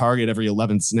drawing a target every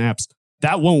 11 snaps,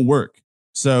 that won't work.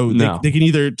 So they can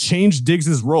either change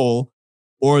Diggs's role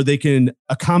or they can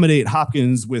accommodate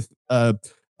Hopkins with a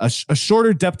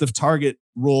shorter depth of target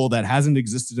role that hasn't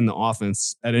existed in the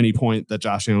offense at any point that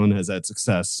Josh Allen has had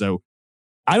success. So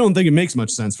I don't think it makes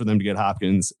much sense for them to get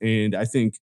Hopkins. And I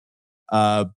think,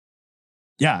 I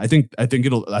think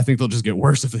they'll just get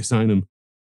worse if they sign him.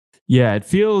 Yeah, it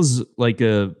feels like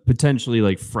a potentially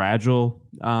like fragile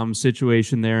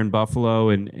situation there in Buffalo,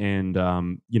 and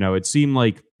it seemed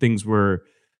like things were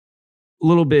a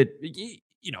little bit.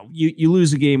 You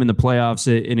lose a game in the playoffs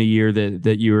in a year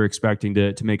that you were expecting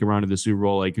to make a run to the Super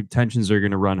Bowl. Like tensions are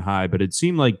going to run high, but it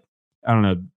seemed like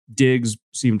Diggs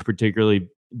seemed particularly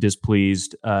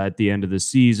displeased at the end of the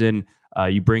season.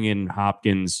 You bring in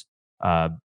Hopkins.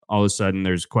 All of a sudden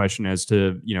there's a question as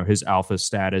to, his alpha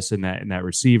status in that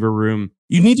receiver room.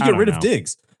 You need to get rid of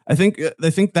Diggs. I think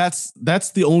that's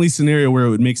the only scenario where it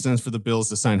would make sense for the Bills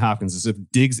to sign Hopkins is if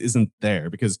Diggs isn't there,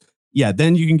 because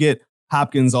then you can get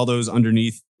Hopkins, all those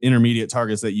underneath intermediate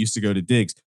targets that used to go to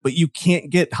Diggs, but you can't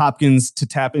get Hopkins to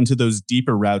tap into those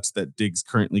deeper routes that Diggs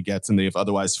currently gets. And they have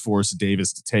otherwise forced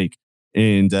Davis to take.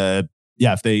 And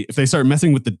if they start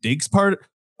messing with the Diggs part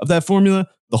of that formula,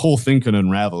 the whole thing could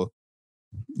unravel.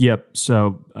 Yep.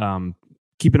 So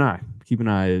keep an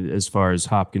eye as far as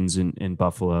Hopkins in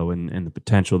Buffalo and the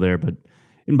potential there, but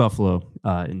in Buffalo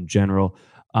in general.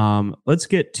 Let's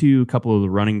get to a couple of the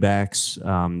running backs,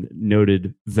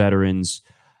 noted veterans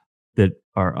that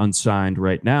are unsigned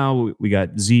right now. We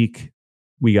got Zeke,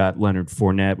 we got Leonard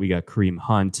Fournette, we got Kareem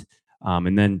Hunt.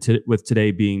 And then with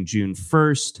today being June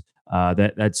 1st,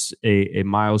 that's a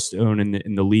milestone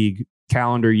in the league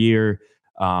calendar year.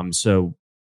 So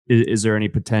is there any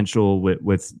potential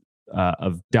with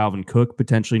of Dalvin Cook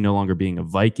potentially no longer being a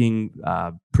Viking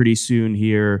pretty soon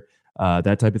here,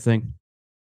 that type of thing?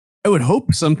 I would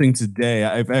hope something today.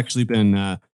 I've actually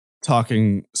been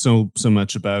talking so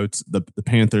much about the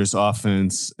Panthers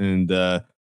offense and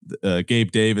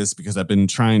Gabe Davis because I've been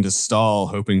trying to stall,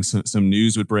 hoping some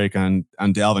news would break on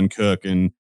Dalvin Cook,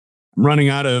 and I'm running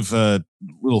out of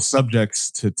little subjects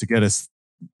to get us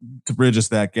to bridge us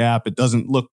that gap. It doesn't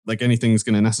look like anything's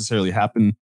going to necessarily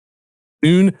happen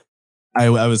soon. I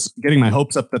was getting my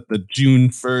hopes up that the June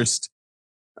 1st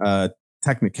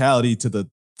technicality to the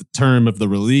term of the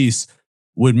release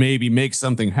would maybe make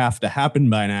something have to happen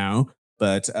by now.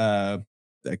 But I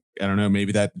don't know,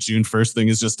 maybe that June 1st thing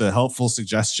is just a helpful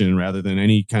suggestion rather than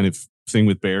any kind of thing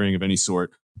with bearing of any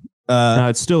sort. No,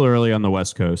 it's still early on the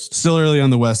West Coast. Still early on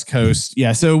the West Coast.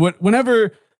 Yeah. So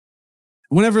whenever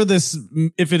this,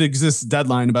 if it exists,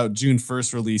 deadline about June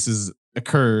 1st releases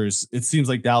occurs, it seems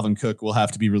like Dalvin Cook will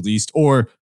have to be released or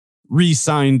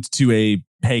re-signed to a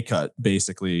pay cut,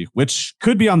 basically, which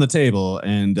could be on the table.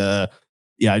 And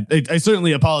I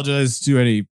certainly apologize to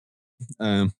any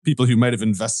people who might have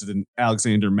invested in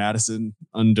Alexander Mattison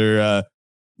under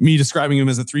me describing him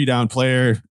as a 3-down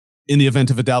player in the event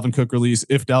of a Dalvin Cook release.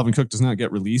 If Dalvin Cook does not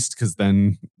get released, because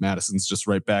then Madison's just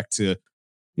right back to,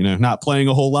 not playing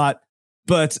a whole lot.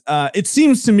 But it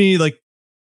seems to me like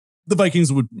the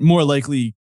Vikings would more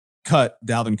likely cut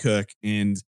Dalvin Cook,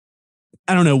 and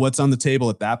I don't know what's on the table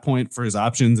at that point for his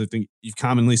options. I think you've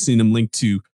commonly seen him linked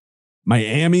to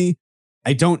Miami.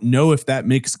 I don't know if that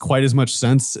makes quite as much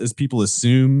sense as people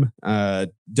assume.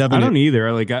 Devin, I don't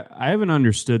either. Like I haven't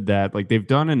understood that. Like they've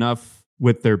done enough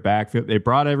with their backfield. They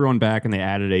brought everyone back and they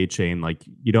added A-Chain. Like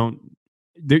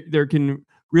there can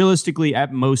realistically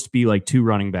at most be like 2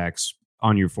 running backs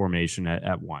on your formation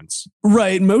at once.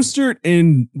 Right. Mostert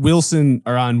and Wilson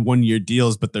are on 1-year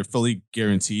deals, but they're fully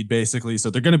guaranteed basically.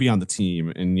 So they're going to be on the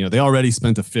team. And, they already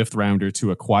spent a 5th rounder to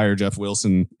acquire Jeff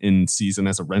Wilson in season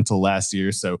as a rental last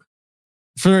year. So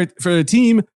for a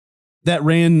team that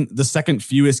ran the second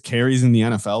fewest carries in the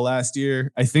NFL last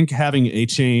year, I think having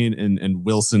A-Chain and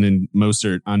Wilson and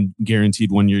Mostert on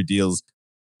guaranteed 1-year deals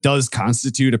does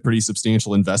constitute a pretty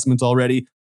substantial investment already.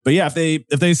 But yeah,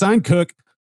 if they sign Cook,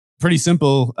 pretty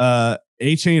simple.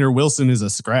 A-Chain or Wilson is a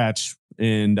scratch,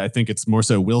 and I think it's more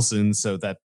so Wilson. So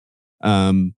that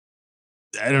I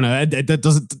don't know.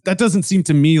 That doesn't seem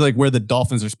to me like where the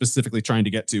Dolphins are specifically trying to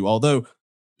get to. Although,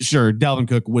 sure, Dalvin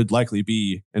Cook would likely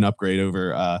be an upgrade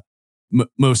over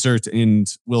Mostert and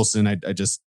Wilson. I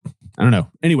don't know.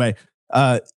 Anyway,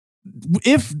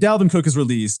 if Dalvin Cook is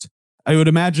released, I would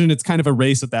imagine it's kind of a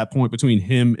race at that point between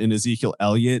him and Ezekiel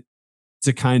Elliott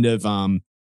to kind of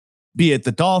be it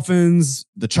the Dolphins,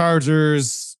 the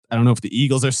Chargers. I don't know if the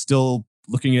Eagles are still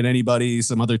looking at anybody,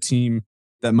 some other team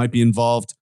that might be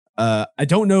involved. I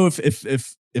don't know if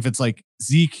it's like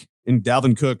Zeke and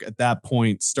Dalvin Cook at that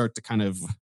point start to kind of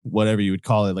whatever you would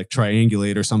call it, like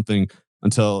triangulate or something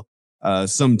until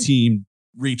some team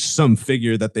reach some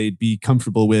figure that they'd be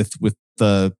comfortable with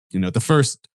the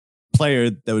first player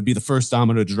that would be the first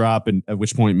domino to drop, and at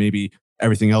which point maybe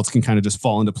everything else can kind of just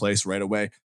fall into place right away.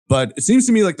 But it seems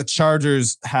to me like the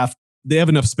Chargers have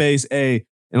enough space, and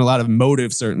a lot of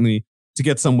motive, certainly, to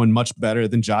get someone much better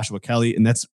than Joshua Kelly. And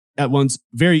that's at once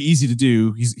very easy to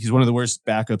do. He's one of the worst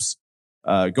backups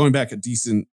going back a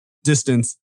decent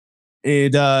distance.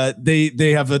 And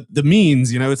they have the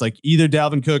means, it's like either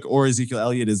Dalvin Cook or Ezekiel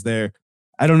Elliott is there.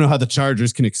 I don't know how the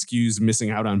Chargers can excuse missing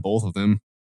out on both of them.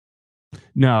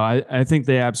 No, I think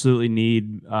they absolutely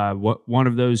need one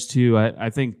of those two. I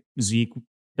think Zeke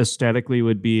aesthetically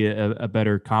would be a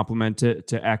better complement to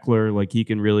Eckler. Like he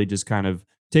can really just kind of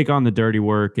take on the dirty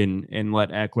work and let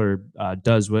Eckler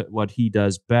does what he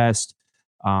does best.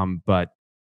 But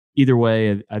either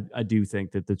way, I do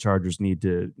think that the Chargers need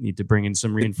to bring in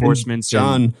some reinforcements.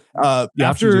 John,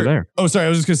 after there. Oh, sorry, I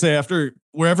was just gonna say after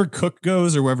wherever Cook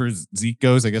goes or wherever Zeke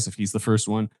goes, I guess if he's the first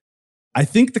one, I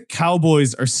think the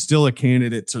Cowboys are still a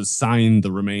candidate to sign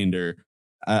the remainder.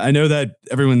 I know that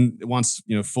everyone wants,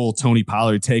 full Tony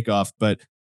Pollard takeoff, but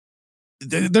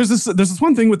there's this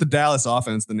one thing with the Dallas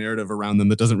offense, the narrative around them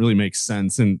that doesn't really make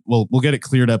sense, and we'll get it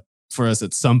cleared up for us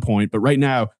at some point. But right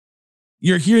now,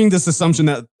 you're hearing this assumption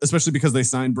that, especially because they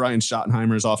signed Brian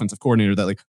Schottenheimer as offensive coordinator, that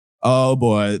like, oh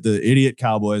boy, the idiot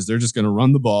Cowboys, they're just going to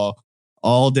run the ball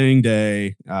all dang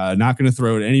day, not going to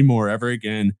throw it anymore ever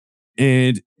again.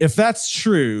 And if that's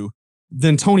true,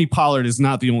 then Tony Pollard is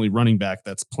not the only running back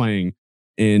that's playing.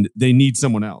 and they need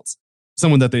someone else,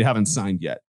 someone that they haven't signed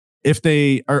yet. If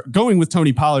they are going with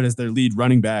Tony Pollard as their lead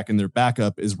running back and their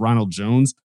backup is Ronald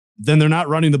Jones, then they're not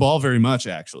running the ball very much,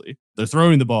 actually. They're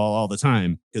throwing the ball all the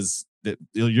time because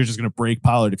you're just going to break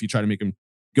Pollard if you try to make him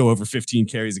go over 15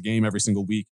 carries a game every single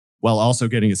week while also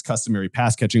getting his customary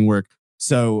pass catching work.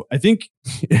 So I think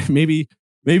maybe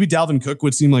Dalvin Cook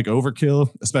would seem like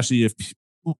overkill, especially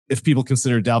if people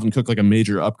consider Dalvin Cook like a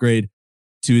major upgrade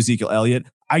to Ezekiel Elliott.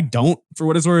 I don't, for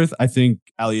what it's worth. I think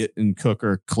Elliott and Cook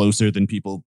are closer than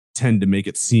people tend to make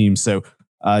it seem. So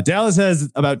Dallas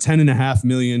has about $10.5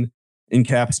 million in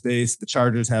cap space. The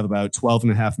Chargers have about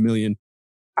 $12.5 million.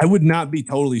 I would not be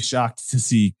totally shocked to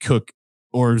see Cook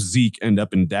or Zeke end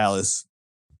up in Dallas.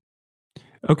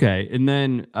 Okay, and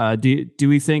then do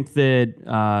we think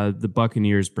that the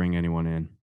Buccaneers bring anyone in?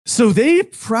 So they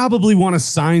probably want to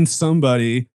sign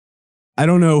somebody. I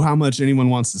don't know how much anyone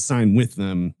wants to sign with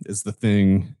them is the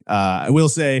thing. I will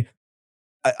say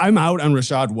I'm out on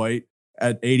Rachaad White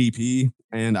at ADP,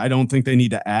 and I don't think they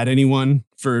need to add anyone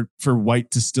for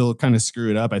White to still kind of screw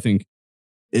it up. I think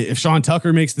if Sean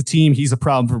Tucker makes the team, he's a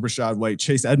problem for Rachaad White.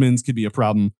 Chase Edmonds could be a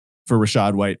problem for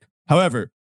Rachaad White.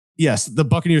 However, yes, the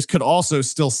Buccaneers could also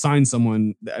still sign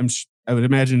someone. I would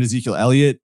imagine Ezekiel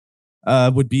Elliott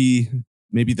would be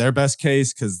maybe their best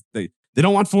case because they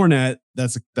don't want Fournette.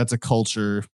 That's a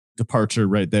culture departure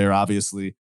right there,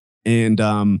 obviously.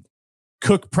 And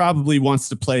Cook probably wants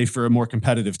to play for a more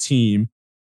competitive team.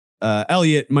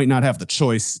 Elliott might not have the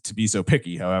choice to be so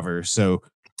picky, however. So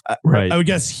right. I would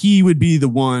guess he would be the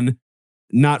one,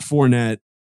 not Fournette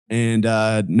and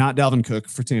not Dalvin Cook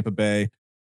for Tampa Bay.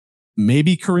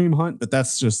 Maybe Kareem Hunt, but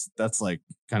that's like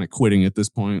kind of quitting at this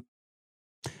point.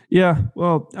 Yeah,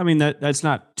 well, I mean that's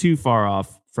not too far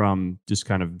off from just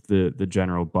kind of the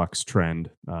general Bucs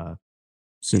trend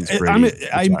since Brady.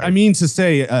 I mean to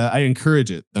say, I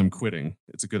encourage it. Them quitting.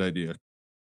 It's a good idea.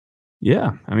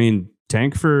 Yeah, I mean,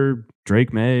 tank for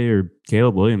Drake May or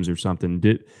Caleb Williams or something.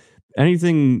 Did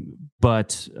anything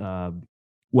but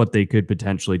what they could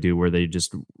potentially do, where they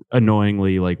just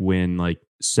annoyingly like win like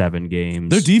 7 games.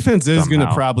 Their defense is going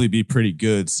to probably be pretty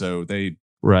good, so they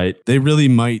really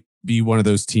might be one of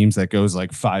those teams that goes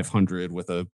like 500 with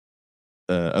a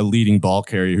leading ball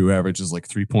carrier who averages like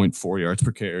 3.4 yards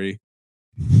per carry.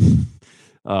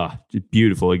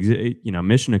 Beautiful.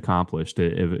 Mission accomplished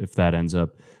if that ends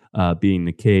up being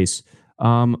the case.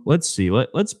 Let's see.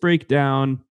 Let's break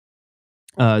down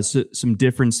some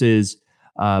differences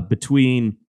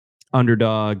between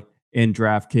Underdog and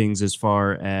DraftKings as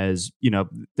far as,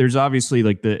 there's obviously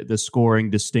like the scoring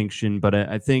distinction, but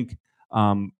I think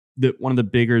that one of the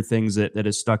bigger things that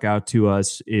has stuck out to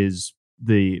us is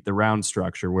the round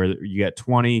structure, where you get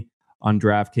 20 on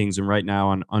DraftKings, and right now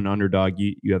on Underdog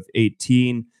you have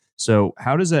 18. So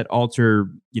how does that alter,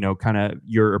 kind of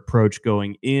your approach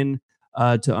going in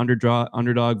to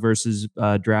Underdog versus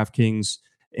DraftKings?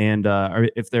 And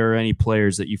if there are any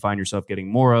players that you find yourself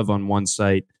getting more of on one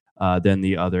site than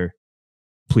the other,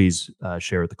 please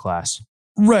share with the class.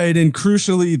 Right. And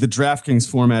crucially, the DraftKings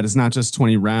format is not just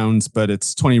 20 rounds, but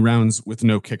it's 20 rounds with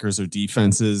no kickers or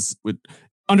defenses.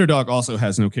 Underdog also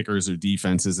has no kickers or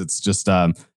defenses. It's just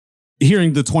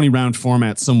hearing the 20 round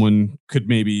format, someone could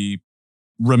maybe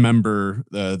remember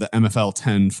the MFL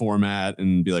 10 format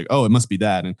and be like, oh, it must be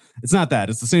that. And it's not that.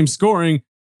 It's the same scoring,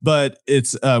 but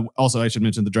it's also, I should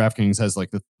mention, the DraftKings has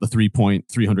like the 3-point,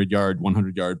 300-yard,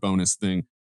 100-yard bonus thing.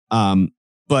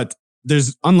 But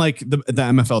there's, unlike the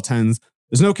MFL 10s,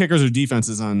 there's no kickers or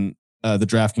defenses on the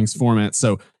DraftKings format.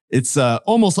 So it's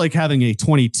almost like having a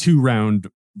 22-round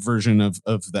version of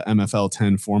the MFL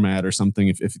 10 format or something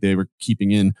if they were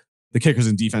keeping in the kickers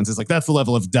and defenses. Like, that's the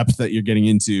level of depth that you're getting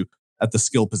into at the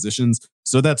skill positions.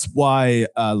 So that's why,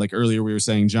 like earlier we were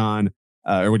saying, John,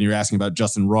 or when you were asking about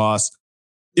Justin Ross,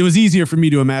 it was easier for me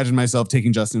to imagine myself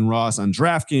taking Justin Ross on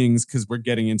DraftKings because we're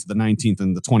getting into the 19th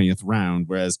and the 20th round.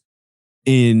 Whereas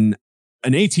in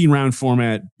an 18-round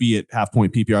format, be it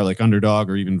half-point PPR like Underdog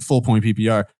or even full-point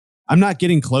PPR, I'm not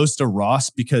getting close to Ross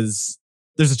because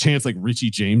there's a chance like Richie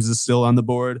James is still on the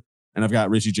board, and I've got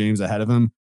Richie James ahead of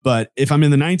him. But if I'm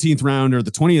in the 19th round or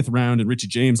the 20th round and Richie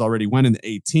James already went in the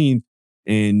 18th,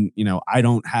 and I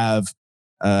don't have,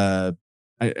 I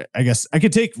guess I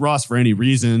could take Ross for any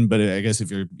reason, but I guess if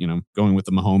you're going with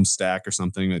the Mahomes stack or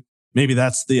something, maybe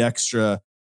that's the extra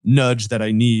nudge that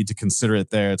I need to consider it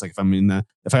there. It's like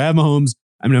if I have Mahomes,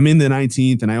 I'm in the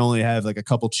 19th and I only have like a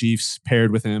couple Chiefs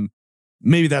paired with him,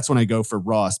 maybe that's when I go for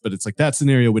Ross. But it's like that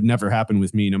scenario would never happen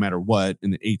with me no matter what in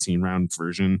the 18-round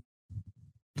version.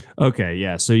 Okay,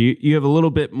 yeah. So you have a little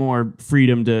bit more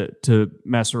freedom to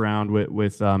mess around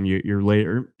with your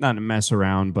later, not to mess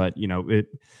around, but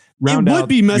round it would out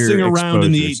be messing your around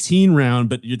in the exposures. 18 round,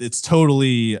 but it's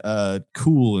totally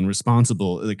cool and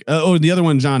responsible. Like, the other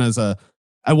one, John, is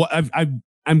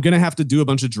I'm gonna have to do a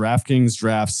bunch of DraftKings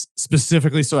drafts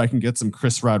specifically so I can get some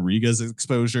Chris Rodriguez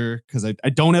exposure, because I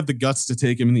don't have the guts to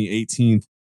take him in the 18th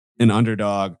in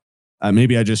underdog.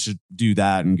 Maybe I just should do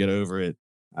that and get over it.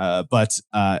 But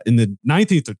in the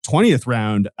 19th or 20th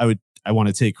round, I want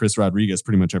to take Chris Rodriguez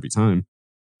pretty much every time.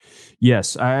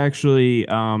 Yes, I actually.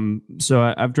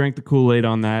 I've drank the Kool-Aid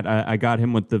on that. I got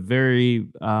him with the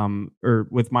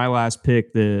with my last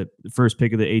pick, the first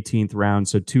pick of the 18th round,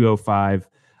 so 205.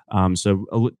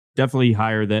 Definitely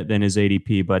higher than his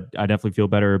ADP, but I definitely feel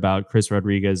better about Chris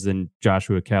Rodriguez than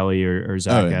Joshua Kelly or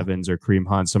Zach Evans or Kareem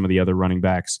Hunt, some of the other running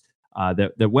backs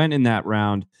that went in that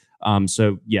round.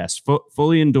 So yes,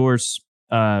 fully endorse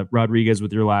Rodriguez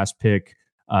with your last pick.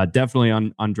 Definitely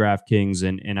on DraftKings,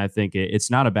 and I think it's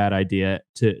not a bad idea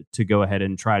to go ahead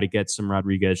and try to get some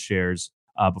Rodriguez shares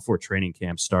before training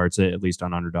camp starts, at least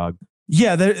on Underdog.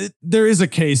 Yeah, there is a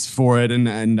case for it,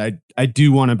 and I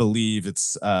do want to believe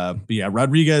it's. But yeah,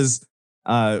 Rodriguez,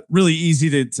 really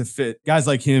easy to fit. Guys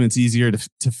like him, it's easier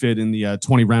to fit in the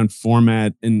 20 round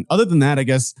format. And other than that, I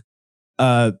guess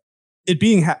it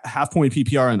being half point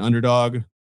PPR on Underdog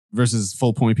versus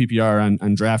full point PPR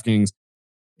on DraftKings,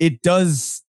 it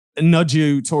does nudge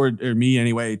you toward, or me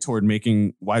anyway, toward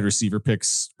making wide receiver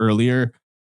picks earlier.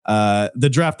 The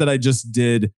draft that I just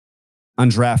did on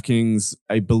DraftKings,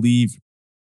 I believe,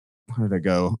 how did I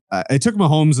go? I took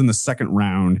Mahomes in the second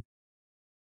round.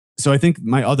 So I think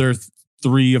my other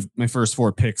three of my first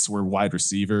four picks were wide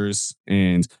receivers.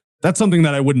 And that's something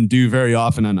that I wouldn't do very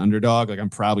often on Underdog. Like, I'm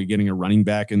probably getting a running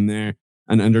back in there,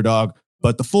 an Underdog.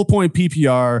 But the full point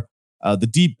PPR, the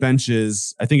deep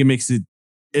benches, I think it makes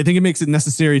it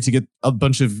necessary to get a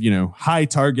bunch of, high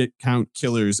target count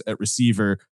killers at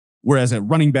receiver. Whereas at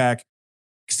running back,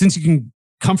 since you can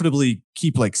comfortably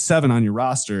keep like 7 on your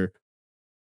roster,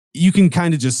 you can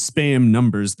kind of just spam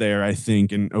numbers there, I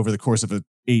think. And over the course of a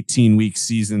 18-week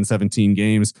season, 17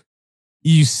 games,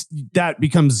 that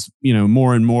becomes,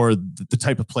 more and more the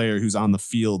type of player who's on the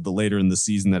field the later in the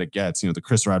season that it gets, the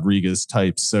Chris Rodriguez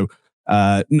types. So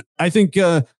I think,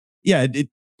 on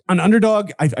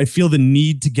Underdog, I feel the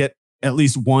need to get at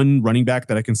least one running back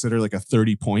that I consider like a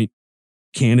 30-point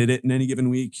candidate in any given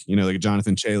week, like a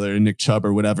Jonathan Taylor and Nick Chubb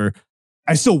or whatever.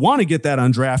 I still want to get that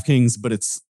on DraftKings, but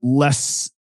it's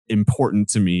less important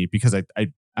to me because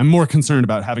I'm more concerned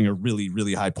about having a really,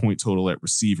 really high point total at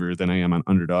receiver than I am on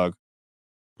Underdog.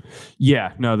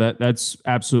 Yeah, no, that's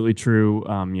absolutely true.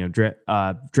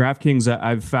 DraftKings,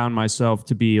 I've found myself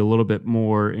to be a little bit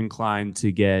more inclined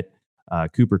to get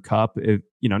Cooper Kupp.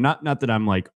 Not that I'm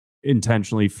like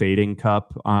intentionally fading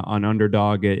Kupp on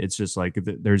Underdog. It's just like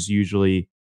there's usually,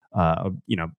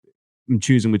 I'm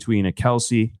choosing between a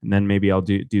Kelsey and then maybe I'll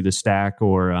do the stack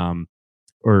or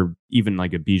even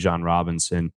like a Bijan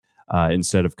Robinson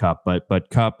instead of Kupp. But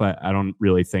Kupp, I don't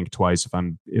really think twice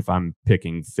if I'm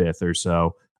picking fifth or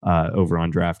so over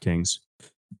on DraftKings.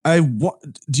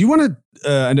 Do you want to?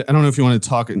 I don't know if you want to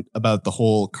talk about the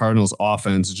whole Cardinals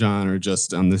offense, John, or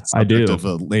just on the subject of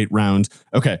a late round.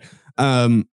 Okay,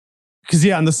 because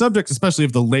on the subject, especially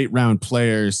of the late round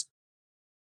players,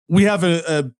 we have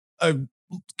a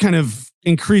kind of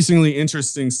increasingly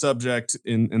interesting subject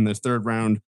in the third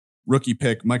round rookie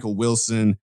pick, Michael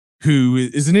Wilson, who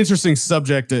is an interesting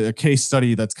subject, a case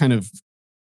study that's kind of.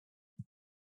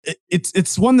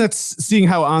 It's one that's seeing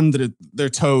how on their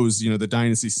toes, the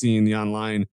dynasty scene, the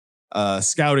online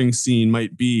scouting scene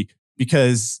might be,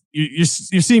 because you're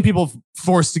seeing people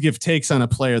forced to give takes on a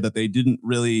player that they didn't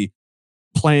really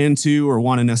plan to or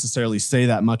want to necessarily say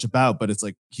that much about, but it's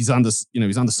like he's on this,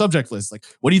 he's on the subject list. Like,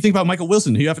 what do you think about Michael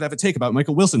Wilson? You have to have a take about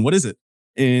Michael Wilson. What is it?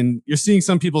 And you're seeing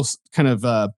some people kind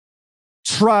of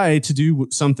try to do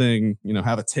something,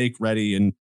 have a take ready,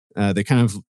 and they kind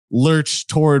of lurch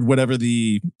toward whatever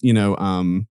the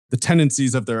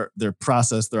tendencies of their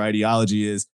process, their ideology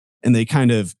is, and they kind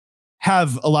of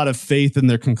have a lot of faith in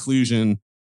their conclusion,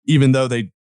 even though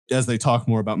as they talk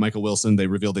more about Michael Wilson, they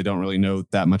reveal they don't really know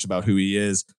that much about who he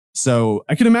is. So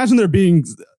I can imagine there being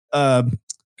kind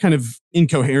of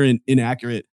incoherent,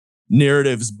 inaccurate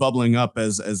narratives bubbling up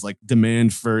as like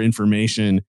demand for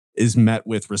information is met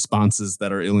with responses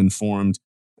that are ill-informed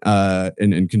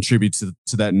and contribute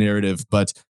to that narrative.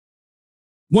 But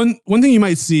one thing you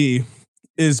might see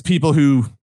is people who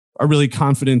are really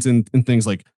confident in things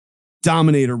like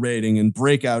dominator rating and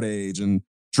breakout age and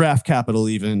draft capital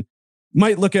even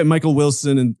might look at Michael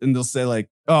Wilson and they'll say like,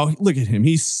 oh, look at him.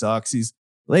 He sucks. He's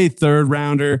late third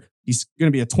rounder. He's going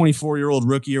to be a 24-year-old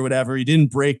rookie or whatever. He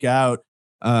didn't break out.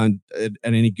 at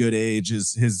any good age.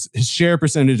 His share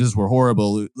percentages were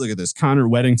horrible. Look at this. Connor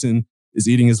Weddington is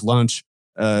eating his lunch,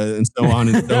 and so on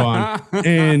and so on.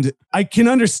 And I can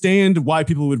understand why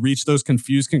people would reach those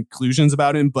confused conclusions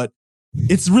about him, but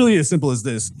it's really as simple as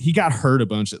this. He got hurt a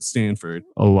bunch at Stanford.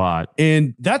 A lot.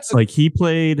 And that's like he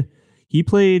played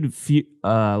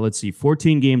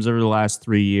 14 games over the last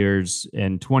 3 years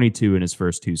and 22 in his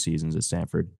first 2 seasons at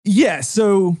Stanford. Yeah,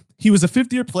 so he was a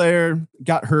fifth-year player,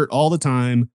 got hurt all the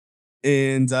time,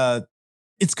 and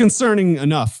it's concerning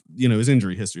enough, his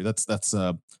injury history. That's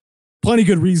plenty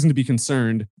good reason to be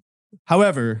concerned.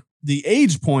 However, the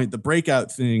age point, the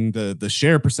breakout thing, the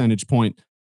share percentage point,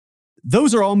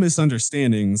 those are all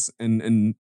misunderstandings,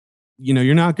 and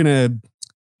you're not going to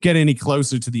get any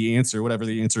closer to the answer, whatever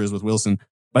the answer is with Wilson,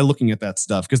 by looking at that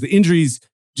stuff, because the injuries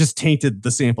just tainted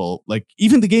the sample. Like,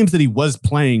 even the games that he was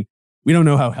playing, we don't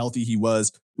know how healthy he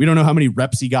was. We don't know how many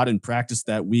reps he got in practice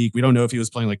that week. We don't know if he was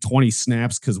playing like 20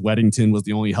 snaps because Weddington was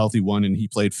the only healthy one and he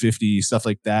played 50, stuff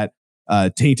like that,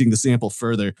 tainting the sample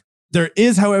further. There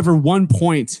is, however, one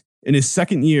point in his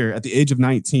second year at the age of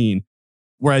 19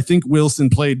 where I think Wilson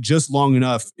played just long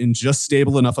enough and just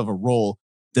stable enough of a role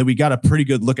that we got a pretty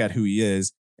good look at who he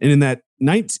is. And in that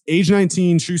age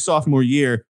 19 true sophomore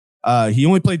year, he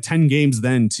only played 10 games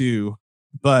then too,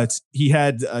 but he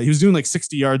was doing like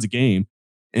 60 yards a game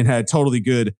and had totally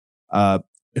good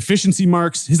efficiency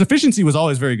marks. His efficiency was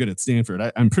always very good at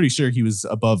Stanford. I'm pretty sure he was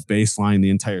above baseline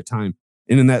the entire time.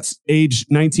 And in that age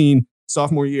 19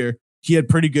 sophomore year, he had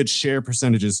pretty good share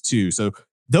percentages too. So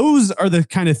those are the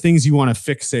kind of things you want to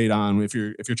fixate on if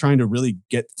you're trying to really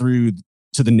get through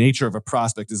to the nature of a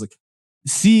prospect, is like,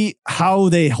 see how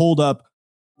they hold up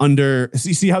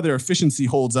see how their efficiency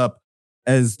holds up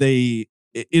as they,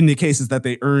 in the cases that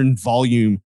they earn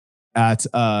volume at,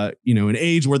 an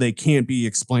age where they can't be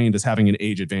explained as having an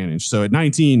age advantage. So at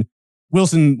 19,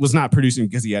 Wilson was not producing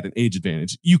because he had an age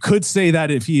advantage. You could say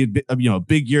that if he had, a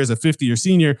big year as a 50-year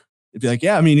senior, it'd be like,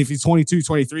 yeah, I mean, if he's 22,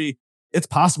 23, it's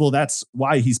possible that's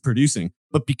why he's producing.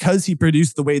 But because he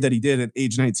produced the way that he did at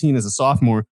age 19 as a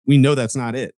sophomore, we know that's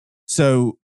not it.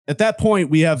 So at that point,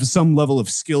 we have some level of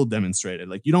skill demonstrated.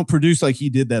 Like, you don't produce like he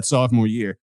did that sophomore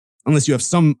year unless you have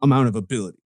some amount of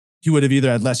ability. He would have either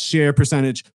had less share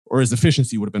percentage or his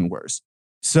efficiency would have been worse.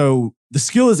 So the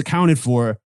skill is accounted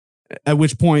for, at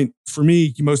which point, for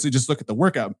me, you mostly just look at the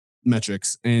workout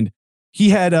metrics. And he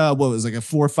had, what was like a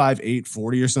 4.58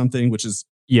 40 or something, which is,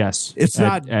 yes, it's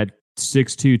not at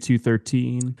 6'2",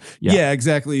 213. Yeah,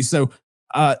 exactly. So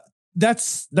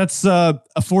that's a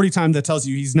 40 time that tells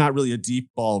you he's not really a deep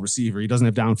ball receiver. He doesn't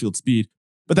have downfield speed,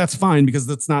 but that's fine because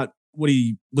that's not what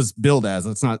he was billed as.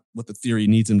 That's not what the theory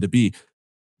needs him to be.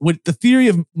 What the theory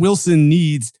of Wilson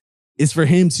needs is for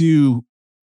him to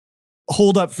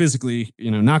hold up physically,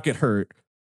 not get hurt,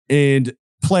 and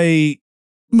play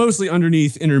mostly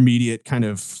underneath intermediate kind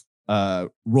of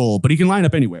role. But he can line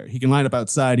up anywhere. He can line up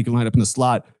outside. He can line up in the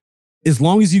slot. As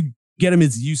long as you get him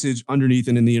his usage underneath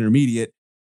and in the intermediate,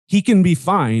 he can be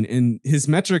fine. And his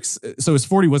metrics, so his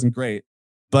 40 wasn't great,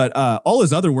 but all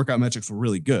his other workout metrics were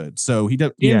really good. So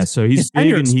so he's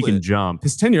big and he can jump.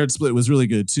 His 10-yard split was really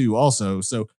good too also.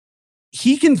 So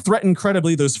he can threaten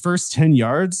credibly those first 10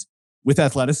 yards with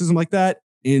athleticism like that.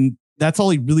 And that's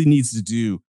all he really needs to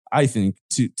do, I think,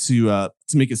 to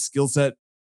make his skill set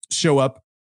show up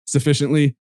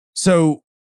sufficiently. So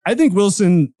I think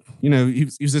Wilson, he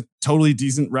was a totally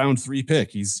decent round 3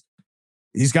 pick. He's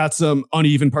got some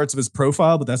uneven parts of his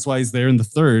profile, but that's why he's there in the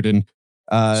third. And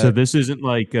so this isn't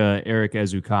like Eric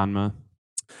Ezukanma.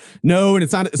 No, and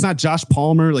it's not Josh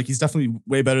Palmer. Like, he's definitely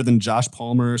way better than Josh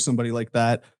Palmer or somebody like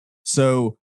that.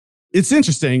 So it's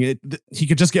interesting. He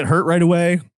could just get hurt right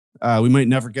away. We might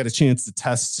never get a chance to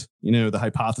test, the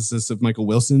hypothesis of Michael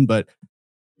Wilson. But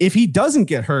if he doesn't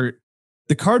get hurt,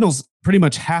 the Cardinals pretty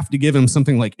much have to give him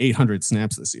something like 800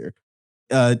 snaps this year.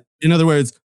 In other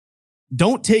words,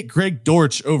 don't take Greg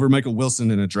Dortch over Michael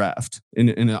Wilson in a draft, in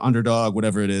an underdog,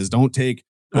 whatever it is. Don't take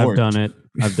Dortch.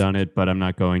 I've done it, but I'm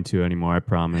not going to anymore. I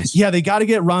promise. Yeah, they got to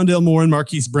get Rondale Moore and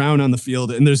Marquise Brown on the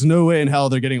field, and there's no way in hell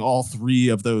they're getting all 3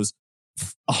 of those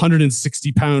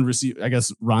 160-pound receivers. I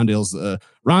guess Rondale's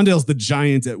the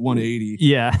giant at 180.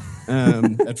 Yeah,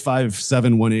 at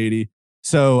 5'7", 180.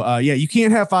 So you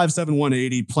can't have 5'7",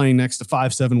 180 playing next to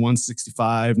 5'7",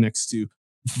 165, next to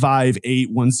 5'8",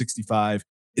 165.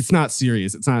 It's not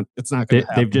serious. It's not going to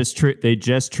happen. They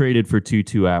just traded for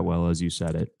Tutu Atwell, as you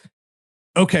said it.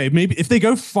 Okay, maybe if they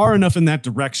go far enough in that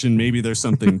direction, maybe there's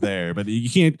something there. But you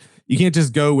can't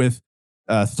just go with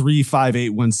 3, 5'8",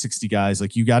 160 guys.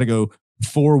 Like, you got to go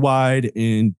 4 wide,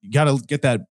 and you got to get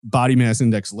that body mass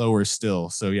index lower still.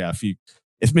 So yeah,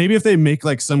 if they make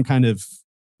like some kind of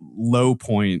low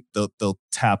point, they'll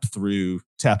tap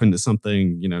into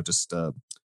something, just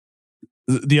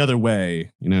the other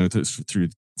way, through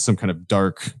some kind of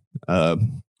dark,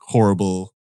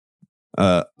 horrible,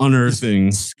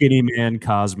 unearthing. Skinny man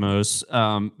cosmos.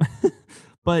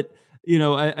 But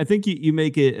I think you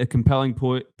make it a compelling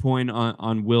point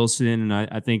on Wilson, and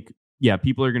I think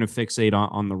people are going to fixate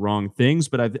on the wrong things,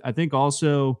 but I think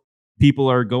also people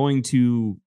are going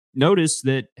to notice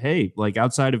that, hey, like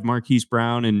outside of Marquise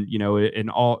Brown and an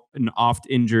oft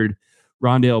injured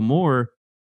Rondale Moore,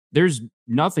 there's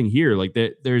nothing here. Like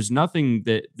there's nothing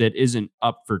that isn't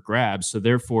up for grabs. So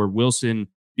therefore, Wilson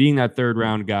being that third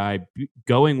round guy,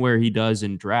 going where he does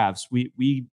in drafts,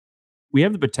 we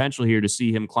have the potential here to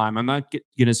see him climb. I'm not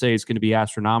going to say it's going to be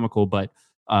astronomical, but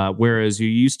whereas you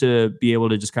used to be able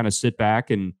to just kind of sit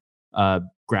back and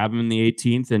grab him in the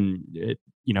 18th, and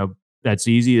that's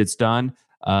easy, it's done.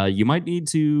 You might need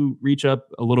to reach up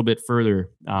a little bit further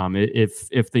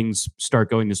if things start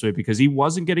going this way, because he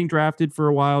wasn't getting drafted for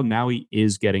a while. Now he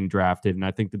is getting drafted, and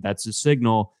I think that's a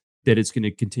signal that it's going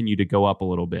to continue to go up a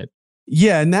little bit.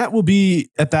 Yeah, and that will be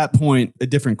at that point a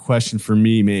different question for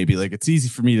me. Maybe like it's easy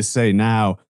for me to say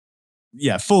now.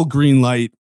 Yeah, full green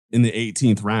light in the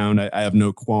 18th round. I have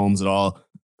no qualms at all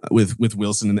with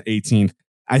Wilson in the 18th.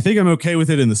 I think I'm okay with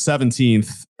it in the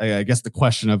 17th. I guess the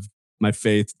question of my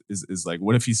faith is like,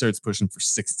 what if he starts pushing for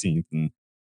 16th? And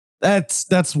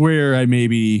that's where I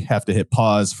maybe have to hit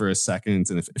pause for a second.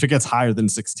 And if it gets higher than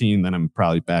 16, then I'm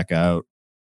probably back out.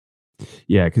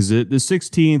 Yeah, because the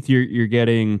 16th, you're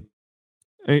getting,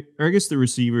 I guess, the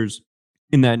receivers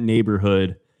in that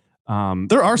neighborhood.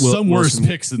 There are some worse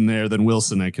picks in there than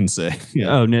Wilson, I can say. Yeah.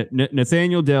 Oh,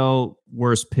 Nathaniel Dell,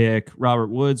 worst pick. Robert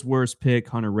Woods, worst pick.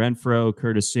 Hunter Renfrow,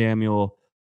 Curtis Samuel,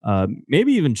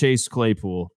 maybe even Chase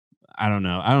Claypool. I don't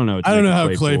know. I don't know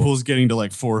how Claypool's getting to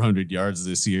like 400 yards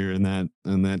this year in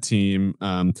that team.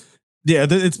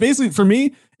 It's basically, for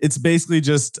me, it's basically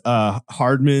just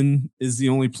Hardman is the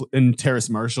only and Terrace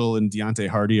Marshall and Deontay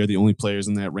Hardy are the only players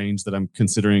in that range that I'm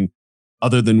considering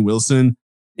other than Wilson.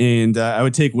 And I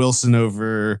would take Wilson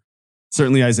over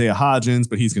certainly Isaiah Hodgins,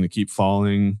 but he's going to keep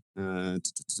falling. I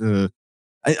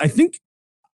think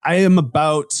I am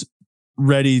about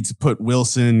ready to put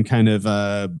Wilson kind of,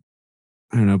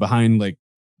 behind like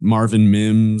Marvin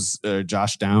Mims,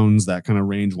 Josh Downs, that kind of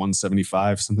range,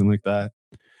 175, something like that.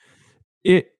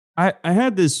 I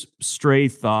had this stray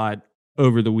thought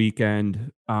over the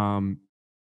weekend.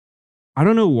 I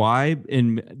don't know why,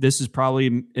 and this is probably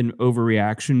an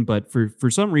overreaction, but for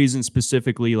some reason,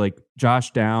 specifically like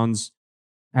Josh Downs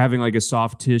having like a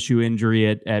soft tissue injury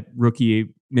at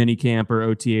rookie minicamp or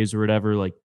OTAs or whatever,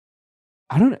 like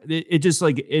I don't know, it just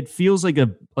like it feels like a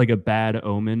bad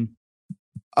omen.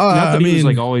 Not that he was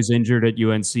like always injured at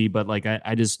UNC, but like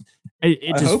it just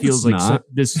feels like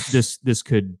this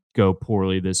could go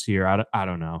poorly this year. I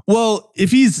don't know. Well,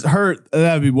 if he's hurt,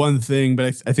 that would be one thing.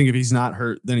 But I think if he's not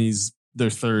hurt, then he's their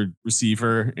third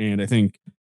receiver. And I think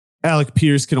Alec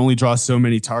Pierce can only draw so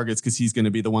many targets because he's going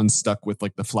to be the one stuck with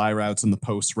like the fly routes and the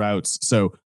post routes.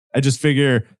 So I just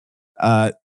figure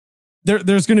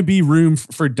there's going to be room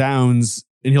for Downs.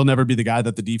 And he'll never be the guy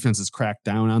that the defense has cracked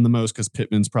down on the most because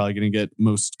Pittman's probably going to get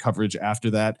most coverage after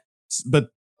that. But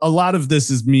a lot of this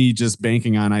is me just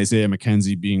banking on Isaiah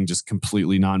McKenzie being just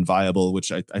completely non-viable,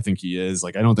 which I think he is.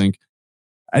 Like, I think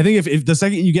if the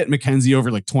second you get McKenzie over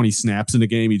like 20 snaps in a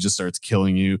game, he just starts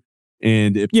killing you.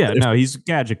 And he's a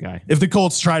gadget guy. If the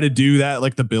Colts try to do that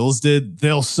like the Bills did,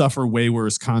 they'll suffer way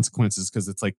worse consequences because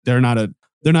it's like they're not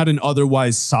an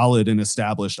otherwise solid and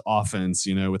established offense,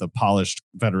 with a polished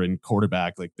veteran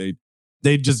quarterback. Like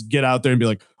they just get out there and be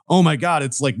like, oh my God,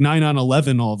 it's like 9 on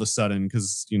 11 all of a sudden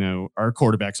because, our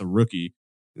quarterback's a rookie.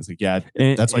 It's like,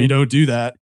 that's why you don't do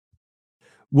that.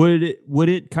 Would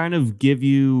it kind of give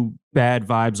you bad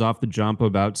vibes off the jump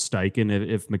about Steichen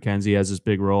if McKenzie has this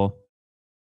big role?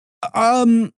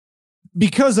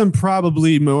 Because I'm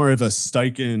probably more of a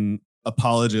Steichen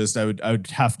apologist, I would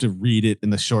have to read it in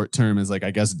the short term as like,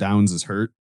 I guess Downs is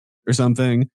hurt or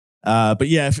something. But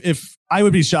yeah, if I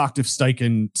would be shocked if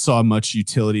Steichen saw much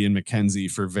utility in McKenzie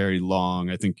for very long.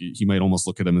 I think he might almost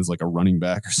look at him as like a running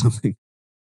back or something,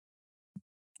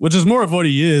 which is more of what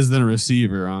he is than a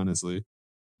receiver, honestly.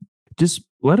 Just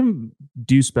let him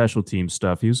do special team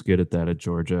stuff. He was good at that at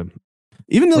Georgia.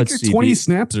 Even like 20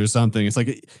 snaps or something. It's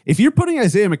like if you're putting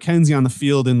Isaiah McKenzie on the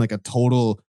field in like a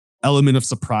total element of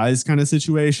surprise kind of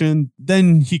situation,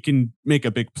 then he can make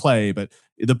a big play. But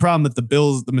the problem that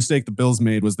the mistake the Bills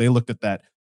made was they looked at that,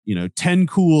 10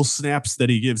 cool snaps that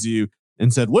he gives you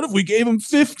and said, what if we gave him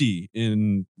 50?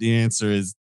 And the answer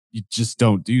is you just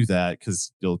don't do that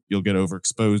because you'll get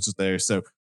overexposed there. So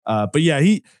But yeah,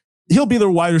 he'll be the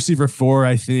wide receiver 4,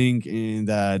 I think, and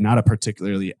not a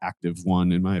particularly active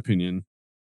one, in my opinion.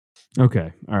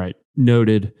 Okay. All right.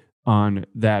 Noted on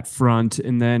that front.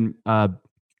 And then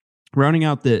rounding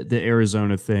out the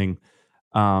Arizona thing.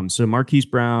 So Marquise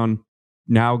Brown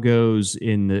now goes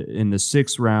in the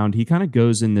 6th round. He kind of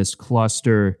goes in this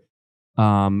cluster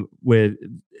with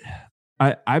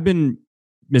I've been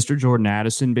Mr. Jordan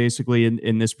Addison basically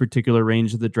in this particular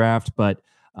range of the draft, but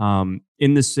in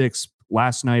the 6th,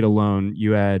 last night alone,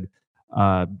 you had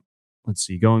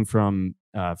going from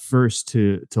first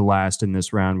to last in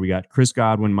this round. We got Chris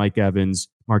Godwin, Mike Evans,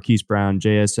 Marquise Brown,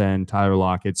 JSN, Tyler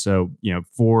Lockett. So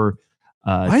 4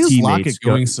 why is Lockett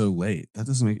going so late? That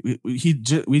doesn't make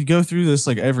we'd go through this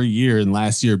like every year, and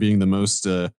last year being the most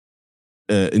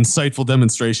insightful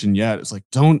demonstration yet. It's like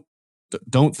don't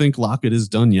think Lockett is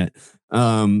done yet.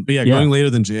 But yeah, going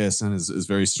later than JSN is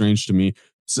very strange to me.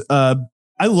 So,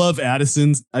 I love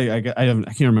Addison's. I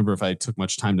can't remember if I took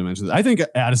much time to mention this. I think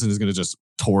Addison is going to just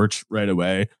torch right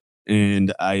away,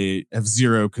 and I have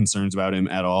zero concerns about him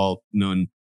at all. None.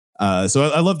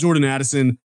 So I love Jordan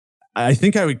Addison. I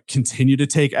think I would continue to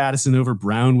take Addison over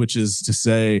Brown, which is to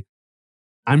say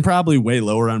I'm probably way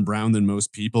lower on Brown than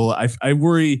most people. I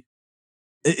worry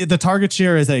the target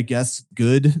share is, I guess,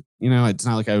 good. It's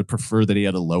not like I would prefer that he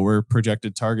had a lower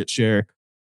projected target share,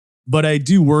 but I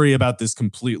do worry about this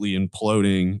completely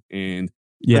imploding. And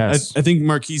yes, I think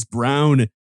Marquise Brown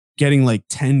getting like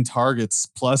 10 targets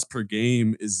plus per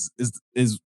game is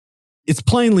it's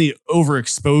plainly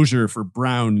overexposure for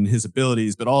Brown and his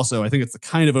abilities, but also I think it's the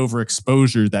kind of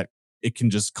overexposure that it can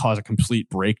just cause a complete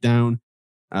breakdown.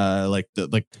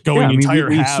 Entire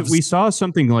halves. We saw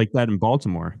something like that in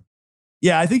Baltimore.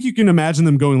 Yeah, I think you can imagine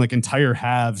them going like entire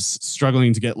halves,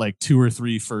 struggling to get like 2 or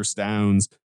 3 first downs,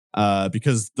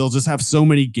 because they'll just have so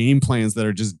many game plans that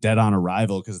are just dead on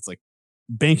arrival, because it's like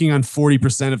banking on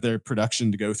 40% of their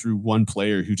production to go through one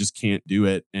player who just can't do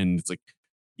it. And it's like,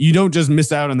 you don't just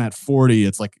miss out on that 40.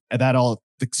 It's like that all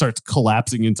starts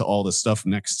collapsing into all the stuff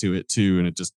next to it too, and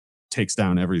it just takes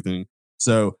down everything.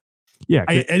 So yeah,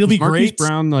 it'll be Marquise great.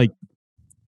 Brown,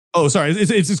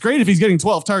 it's great if he's getting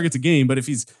 12 targets a game, but if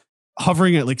he's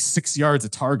hovering at like 6 yards a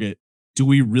target, do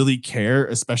we really care?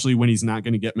 Especially when he's not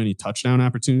going to get many touchdown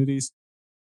opportunities.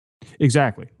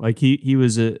 Exactly. Like he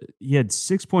had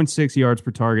 6.6 yards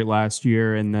per target last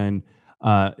year, and then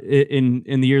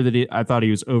in the year that I thought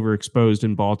he was overexposed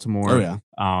in Baltimore. Oh yeah.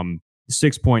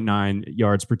 6.9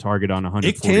 yards per target on 100.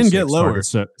 It can get lower.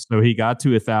 Targets. So he got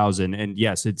to 1,000, and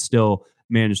yes, it still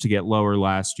managed to get lower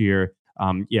last year.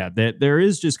 There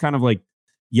is just kind of like,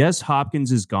 yes,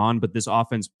 Hopkins is gone, but this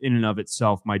offense in and of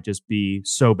itself might just be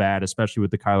so bad, especially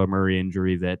with the Kyler Murray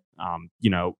injury, that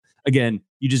again,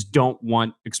 you just don't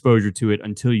want exposure to it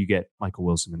until you get Michael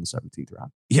Wilson in the 17th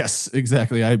round. Yes,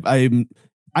 exactly.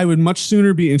 I would much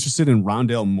sooner be interested in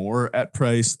Rondale Moore at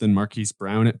price than Marquise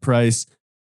Brown at price,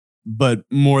 but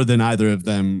more than either of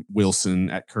them, Wilson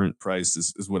at current price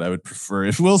is what I would prefer.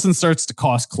 If Wilson starts to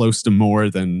cost close to Moore,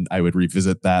 then I would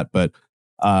revisit that. But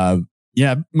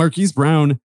Marquise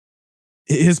Brown,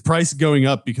 his price going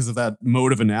up because of that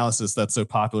mode of analysis that's so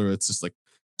popular. It's just like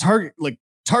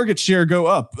target share go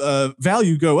up,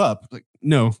 value go up. Like,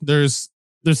 no, there's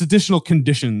additional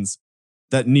conditions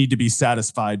that need to be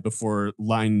satisfied before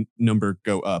line number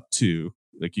go up too.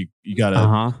 Like you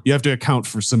gotta, you have to account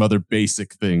for some other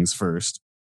basic things first.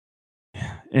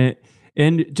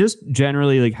 And just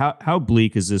generally, like how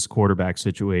bleak is this quarterback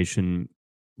situation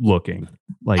looking?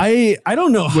 Like I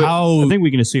don't know how. I think we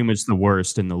can assume it's the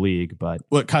worst in the league, but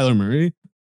what, Kyler Murray?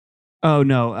 Oh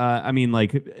no, I mean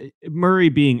like Murray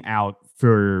being out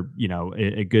for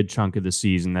a good chunk of the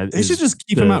season. They should just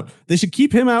keep him out. They should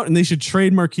keep him out, and they should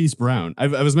trade Marquise Brown. I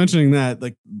was mentioning that,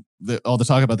 like all the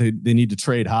talk about they need to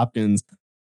trade Hopkins.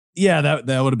 Yeah, that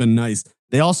would have been nice.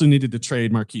 They also needed to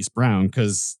trade Marquise Brown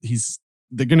because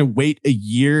they're going to wait a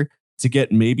year to get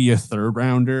maybe a 3rd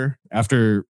rounder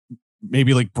after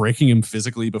maybe like breaking him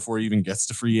physically before he even gets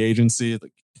to free agency.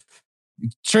 Like,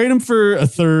 trade him for a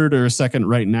 3rd or a 2nd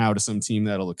right now to some team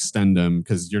that'll extend him,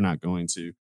 because you're not going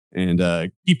to. And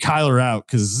keep Kyler out,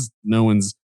 because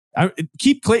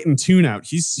keep Clayton Tune out.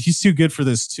 He's too good for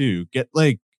this too. Get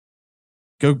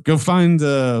go find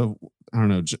I don't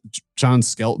know. John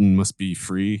Skelton must be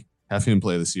free. Have him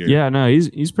play this year. Yeah, no,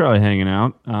 he's probably hanging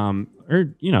out.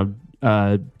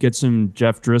 Get some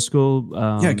Jeff Driscoll.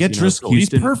 Get Driscoll. He's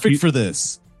perfect for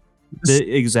this.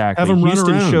 Exactly. Have him run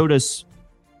around.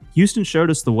 Houston showed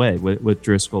us the way with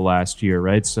Driscoll last year,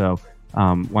 right? So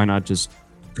why not just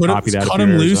cut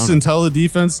him loose and tell the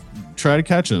defense, try to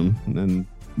catch him, and then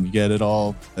you get it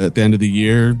all at the end of the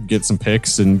year, get some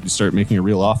picks, and you start making a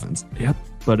real offense. Yep.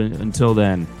 But until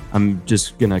then, I'm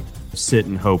just going to sit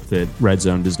and hope that Red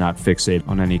Zone does not fixate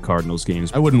on any Cardinals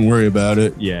games. I wouldn't worry about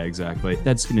it. Yeah, exactly.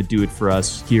 That's going to do it for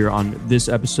us here on this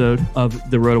episode of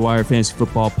the RotoWire Fantasy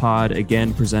Football Pod,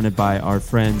 again presented by our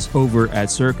friends over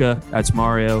at Circa. That's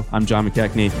Mario. I'm John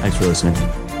McKechnie. Thanks for listening.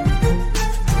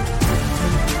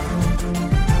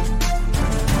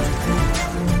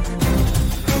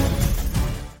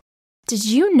 Did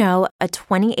you know a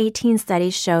 2018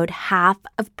 study showed half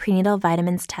of prenatal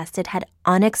vitamins tested had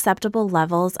unacceptable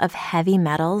levels of heavy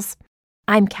metals?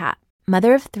 I'm Kat,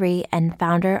 mother of 3 and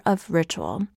founder of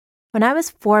Ritual. When I was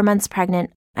 4 months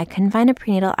pregnant, I couldn't find a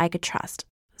prenatal I could trust,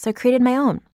 so I created my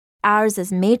own. Ours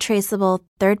is made traceable,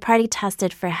 third-party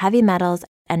tested for heavy metals,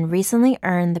 and recently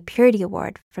earned the Purity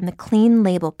Award from the Clean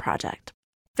Label Project.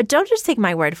 But don't just take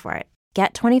my word for it.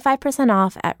 Get 25%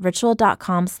 off at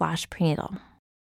ritual.com/prenatal.